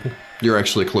front of the temple. You're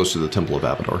actually close to the Temple of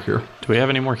Abadar here. this. Do we have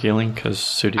any more healing? Because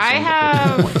Sudi's I only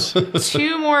got 15 have points.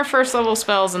 2 more first level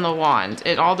spells in the wand.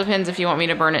 It all depends if you want me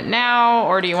to burn it now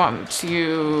or do you want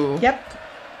to...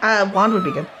 Yep. Wand would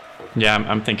be good. Yeah,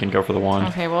 I'm thinking go for the wand.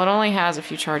 Okay, well, it only has a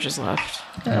few charges left.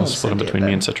 I'll split them between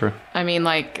me and Citra. I mean,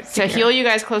 to heal you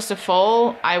guys close to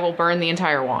full, I will burn the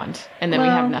entire wand, and then we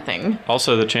have nothing.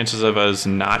 Also, the chances of us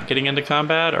not getting into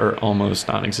combat are almost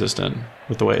non-existent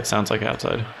with the way it sounds like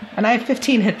outside. And I have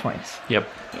 15 hit points. Yep.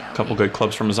 A couple good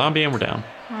clubs from a zombie and we're down.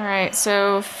 All right,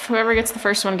 so whoever gets the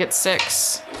first one gets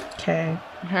 6. Okay.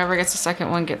 Whoever gets the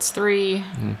second one gets 3.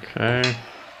 Okay.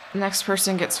 Next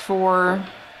person gets 4.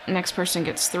 Next person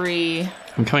gets 3.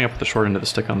 I'm coming up with the short end of the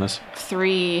stick on this.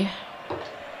 3.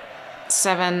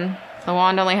 7. The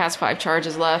wand only has 5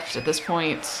 charges left at this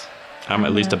point. I'm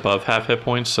at least above half hit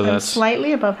points, so I'm that's...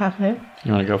 slightly above half of it.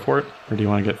 You want to go for it? Or do you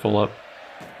want to get full up?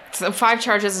 So 5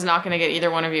 charges is not going to get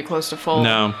either one of you close to full.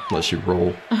 No. Unless you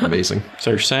roll amazing. So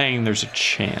you're saying there's a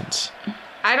chance.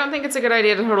 I don't think it's a good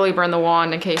idea to totally burn the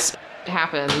wand in case it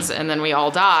happens and then we all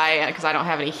die because I don't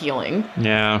have any healing.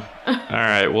 Yeah. All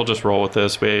right, we'll just roll with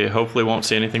this. We hopefully won't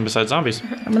see anything besides zombies.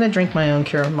 I'm going to drink my own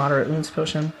Cure of Moderate Wounds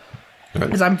potion. All right.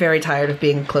 Because I'm very tired of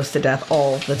being close to death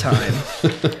all the time.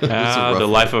 The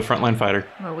life of a frontline fighter.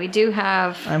 Well, we do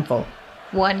have I'm full.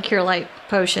 1 Cure Light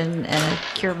potion and a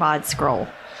Cure Mod scroll.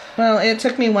 Well, it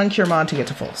took me 1 Cure Mod to get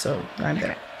to full, so I'm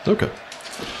there. Okay.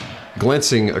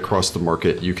 Glancing across the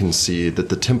market, you can see that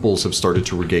the temples have started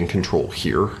to regain control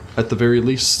here, at the very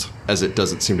least, as it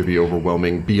doesn't seem to be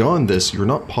overwhelming. Beyond this, you're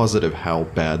not positive how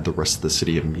bad the rest of the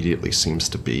city immediately seems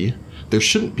to be. There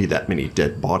shouldn't be that many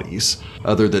dead bodies,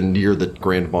 other than near the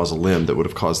Grand Mausoleum that would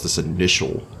have caused this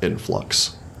initial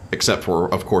influx. Except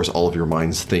for, of course, all of your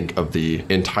minds think of the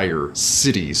entire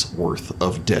city's worth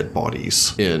of dead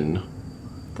bodies in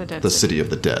the City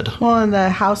of the Dead. Well, in the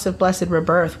House of Blessed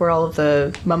Rebirth, where all of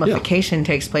the mummification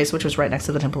takes place, which was right next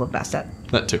to the Temple of Bastet.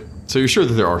 That too. So you're sure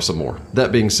that there are some more.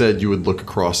 That being said, you would look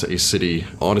across a city,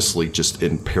 honestly, just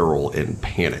in peril and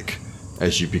panic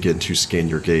as you begin to scan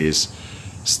your gaze,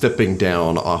 stepping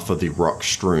down off of the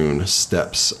rock-strewn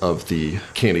steps of the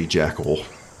Canny Jackal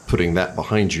putting that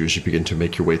behind you as you begin to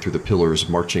make your way through the pillars,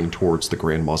 marching towards the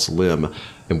Grand Mausoleum.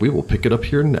 And we will pick it up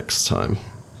here next time.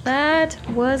 That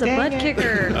was a Dang butt it.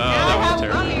 kicker. That was Have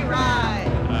terrible. mummy ride.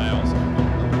 I also.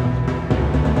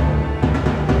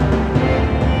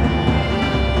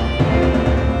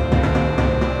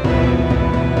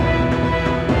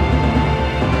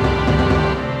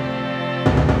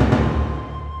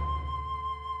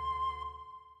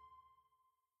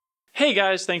 Hey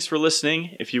guys, thanks for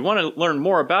listening. If you want to learn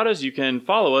more about us, you can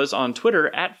follow us on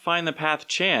Twitter at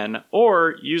FindThePathChan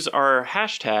or use our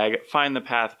hashtag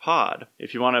FindThePathPod.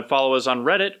 If you want to follow us on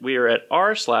Reddit, we are at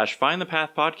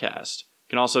r/FindThePathPodcast. You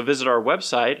can also visit our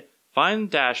website,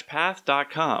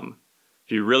 find-path.com.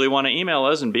 If you really want to email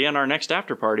us and be on our next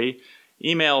after party,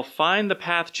 email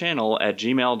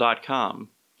findthepathchannel@gmail.com.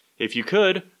 If you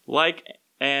could, like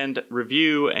and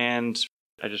review and...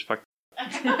 I just fucked...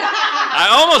 I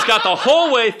almost got the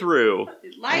whole way through.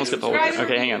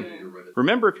 Okay, hang on.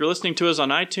 Remember, if you're listening to us on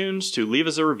iTunes, to leave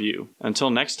us a review. Until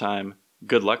next time,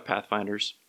 good luck, Pathfinders.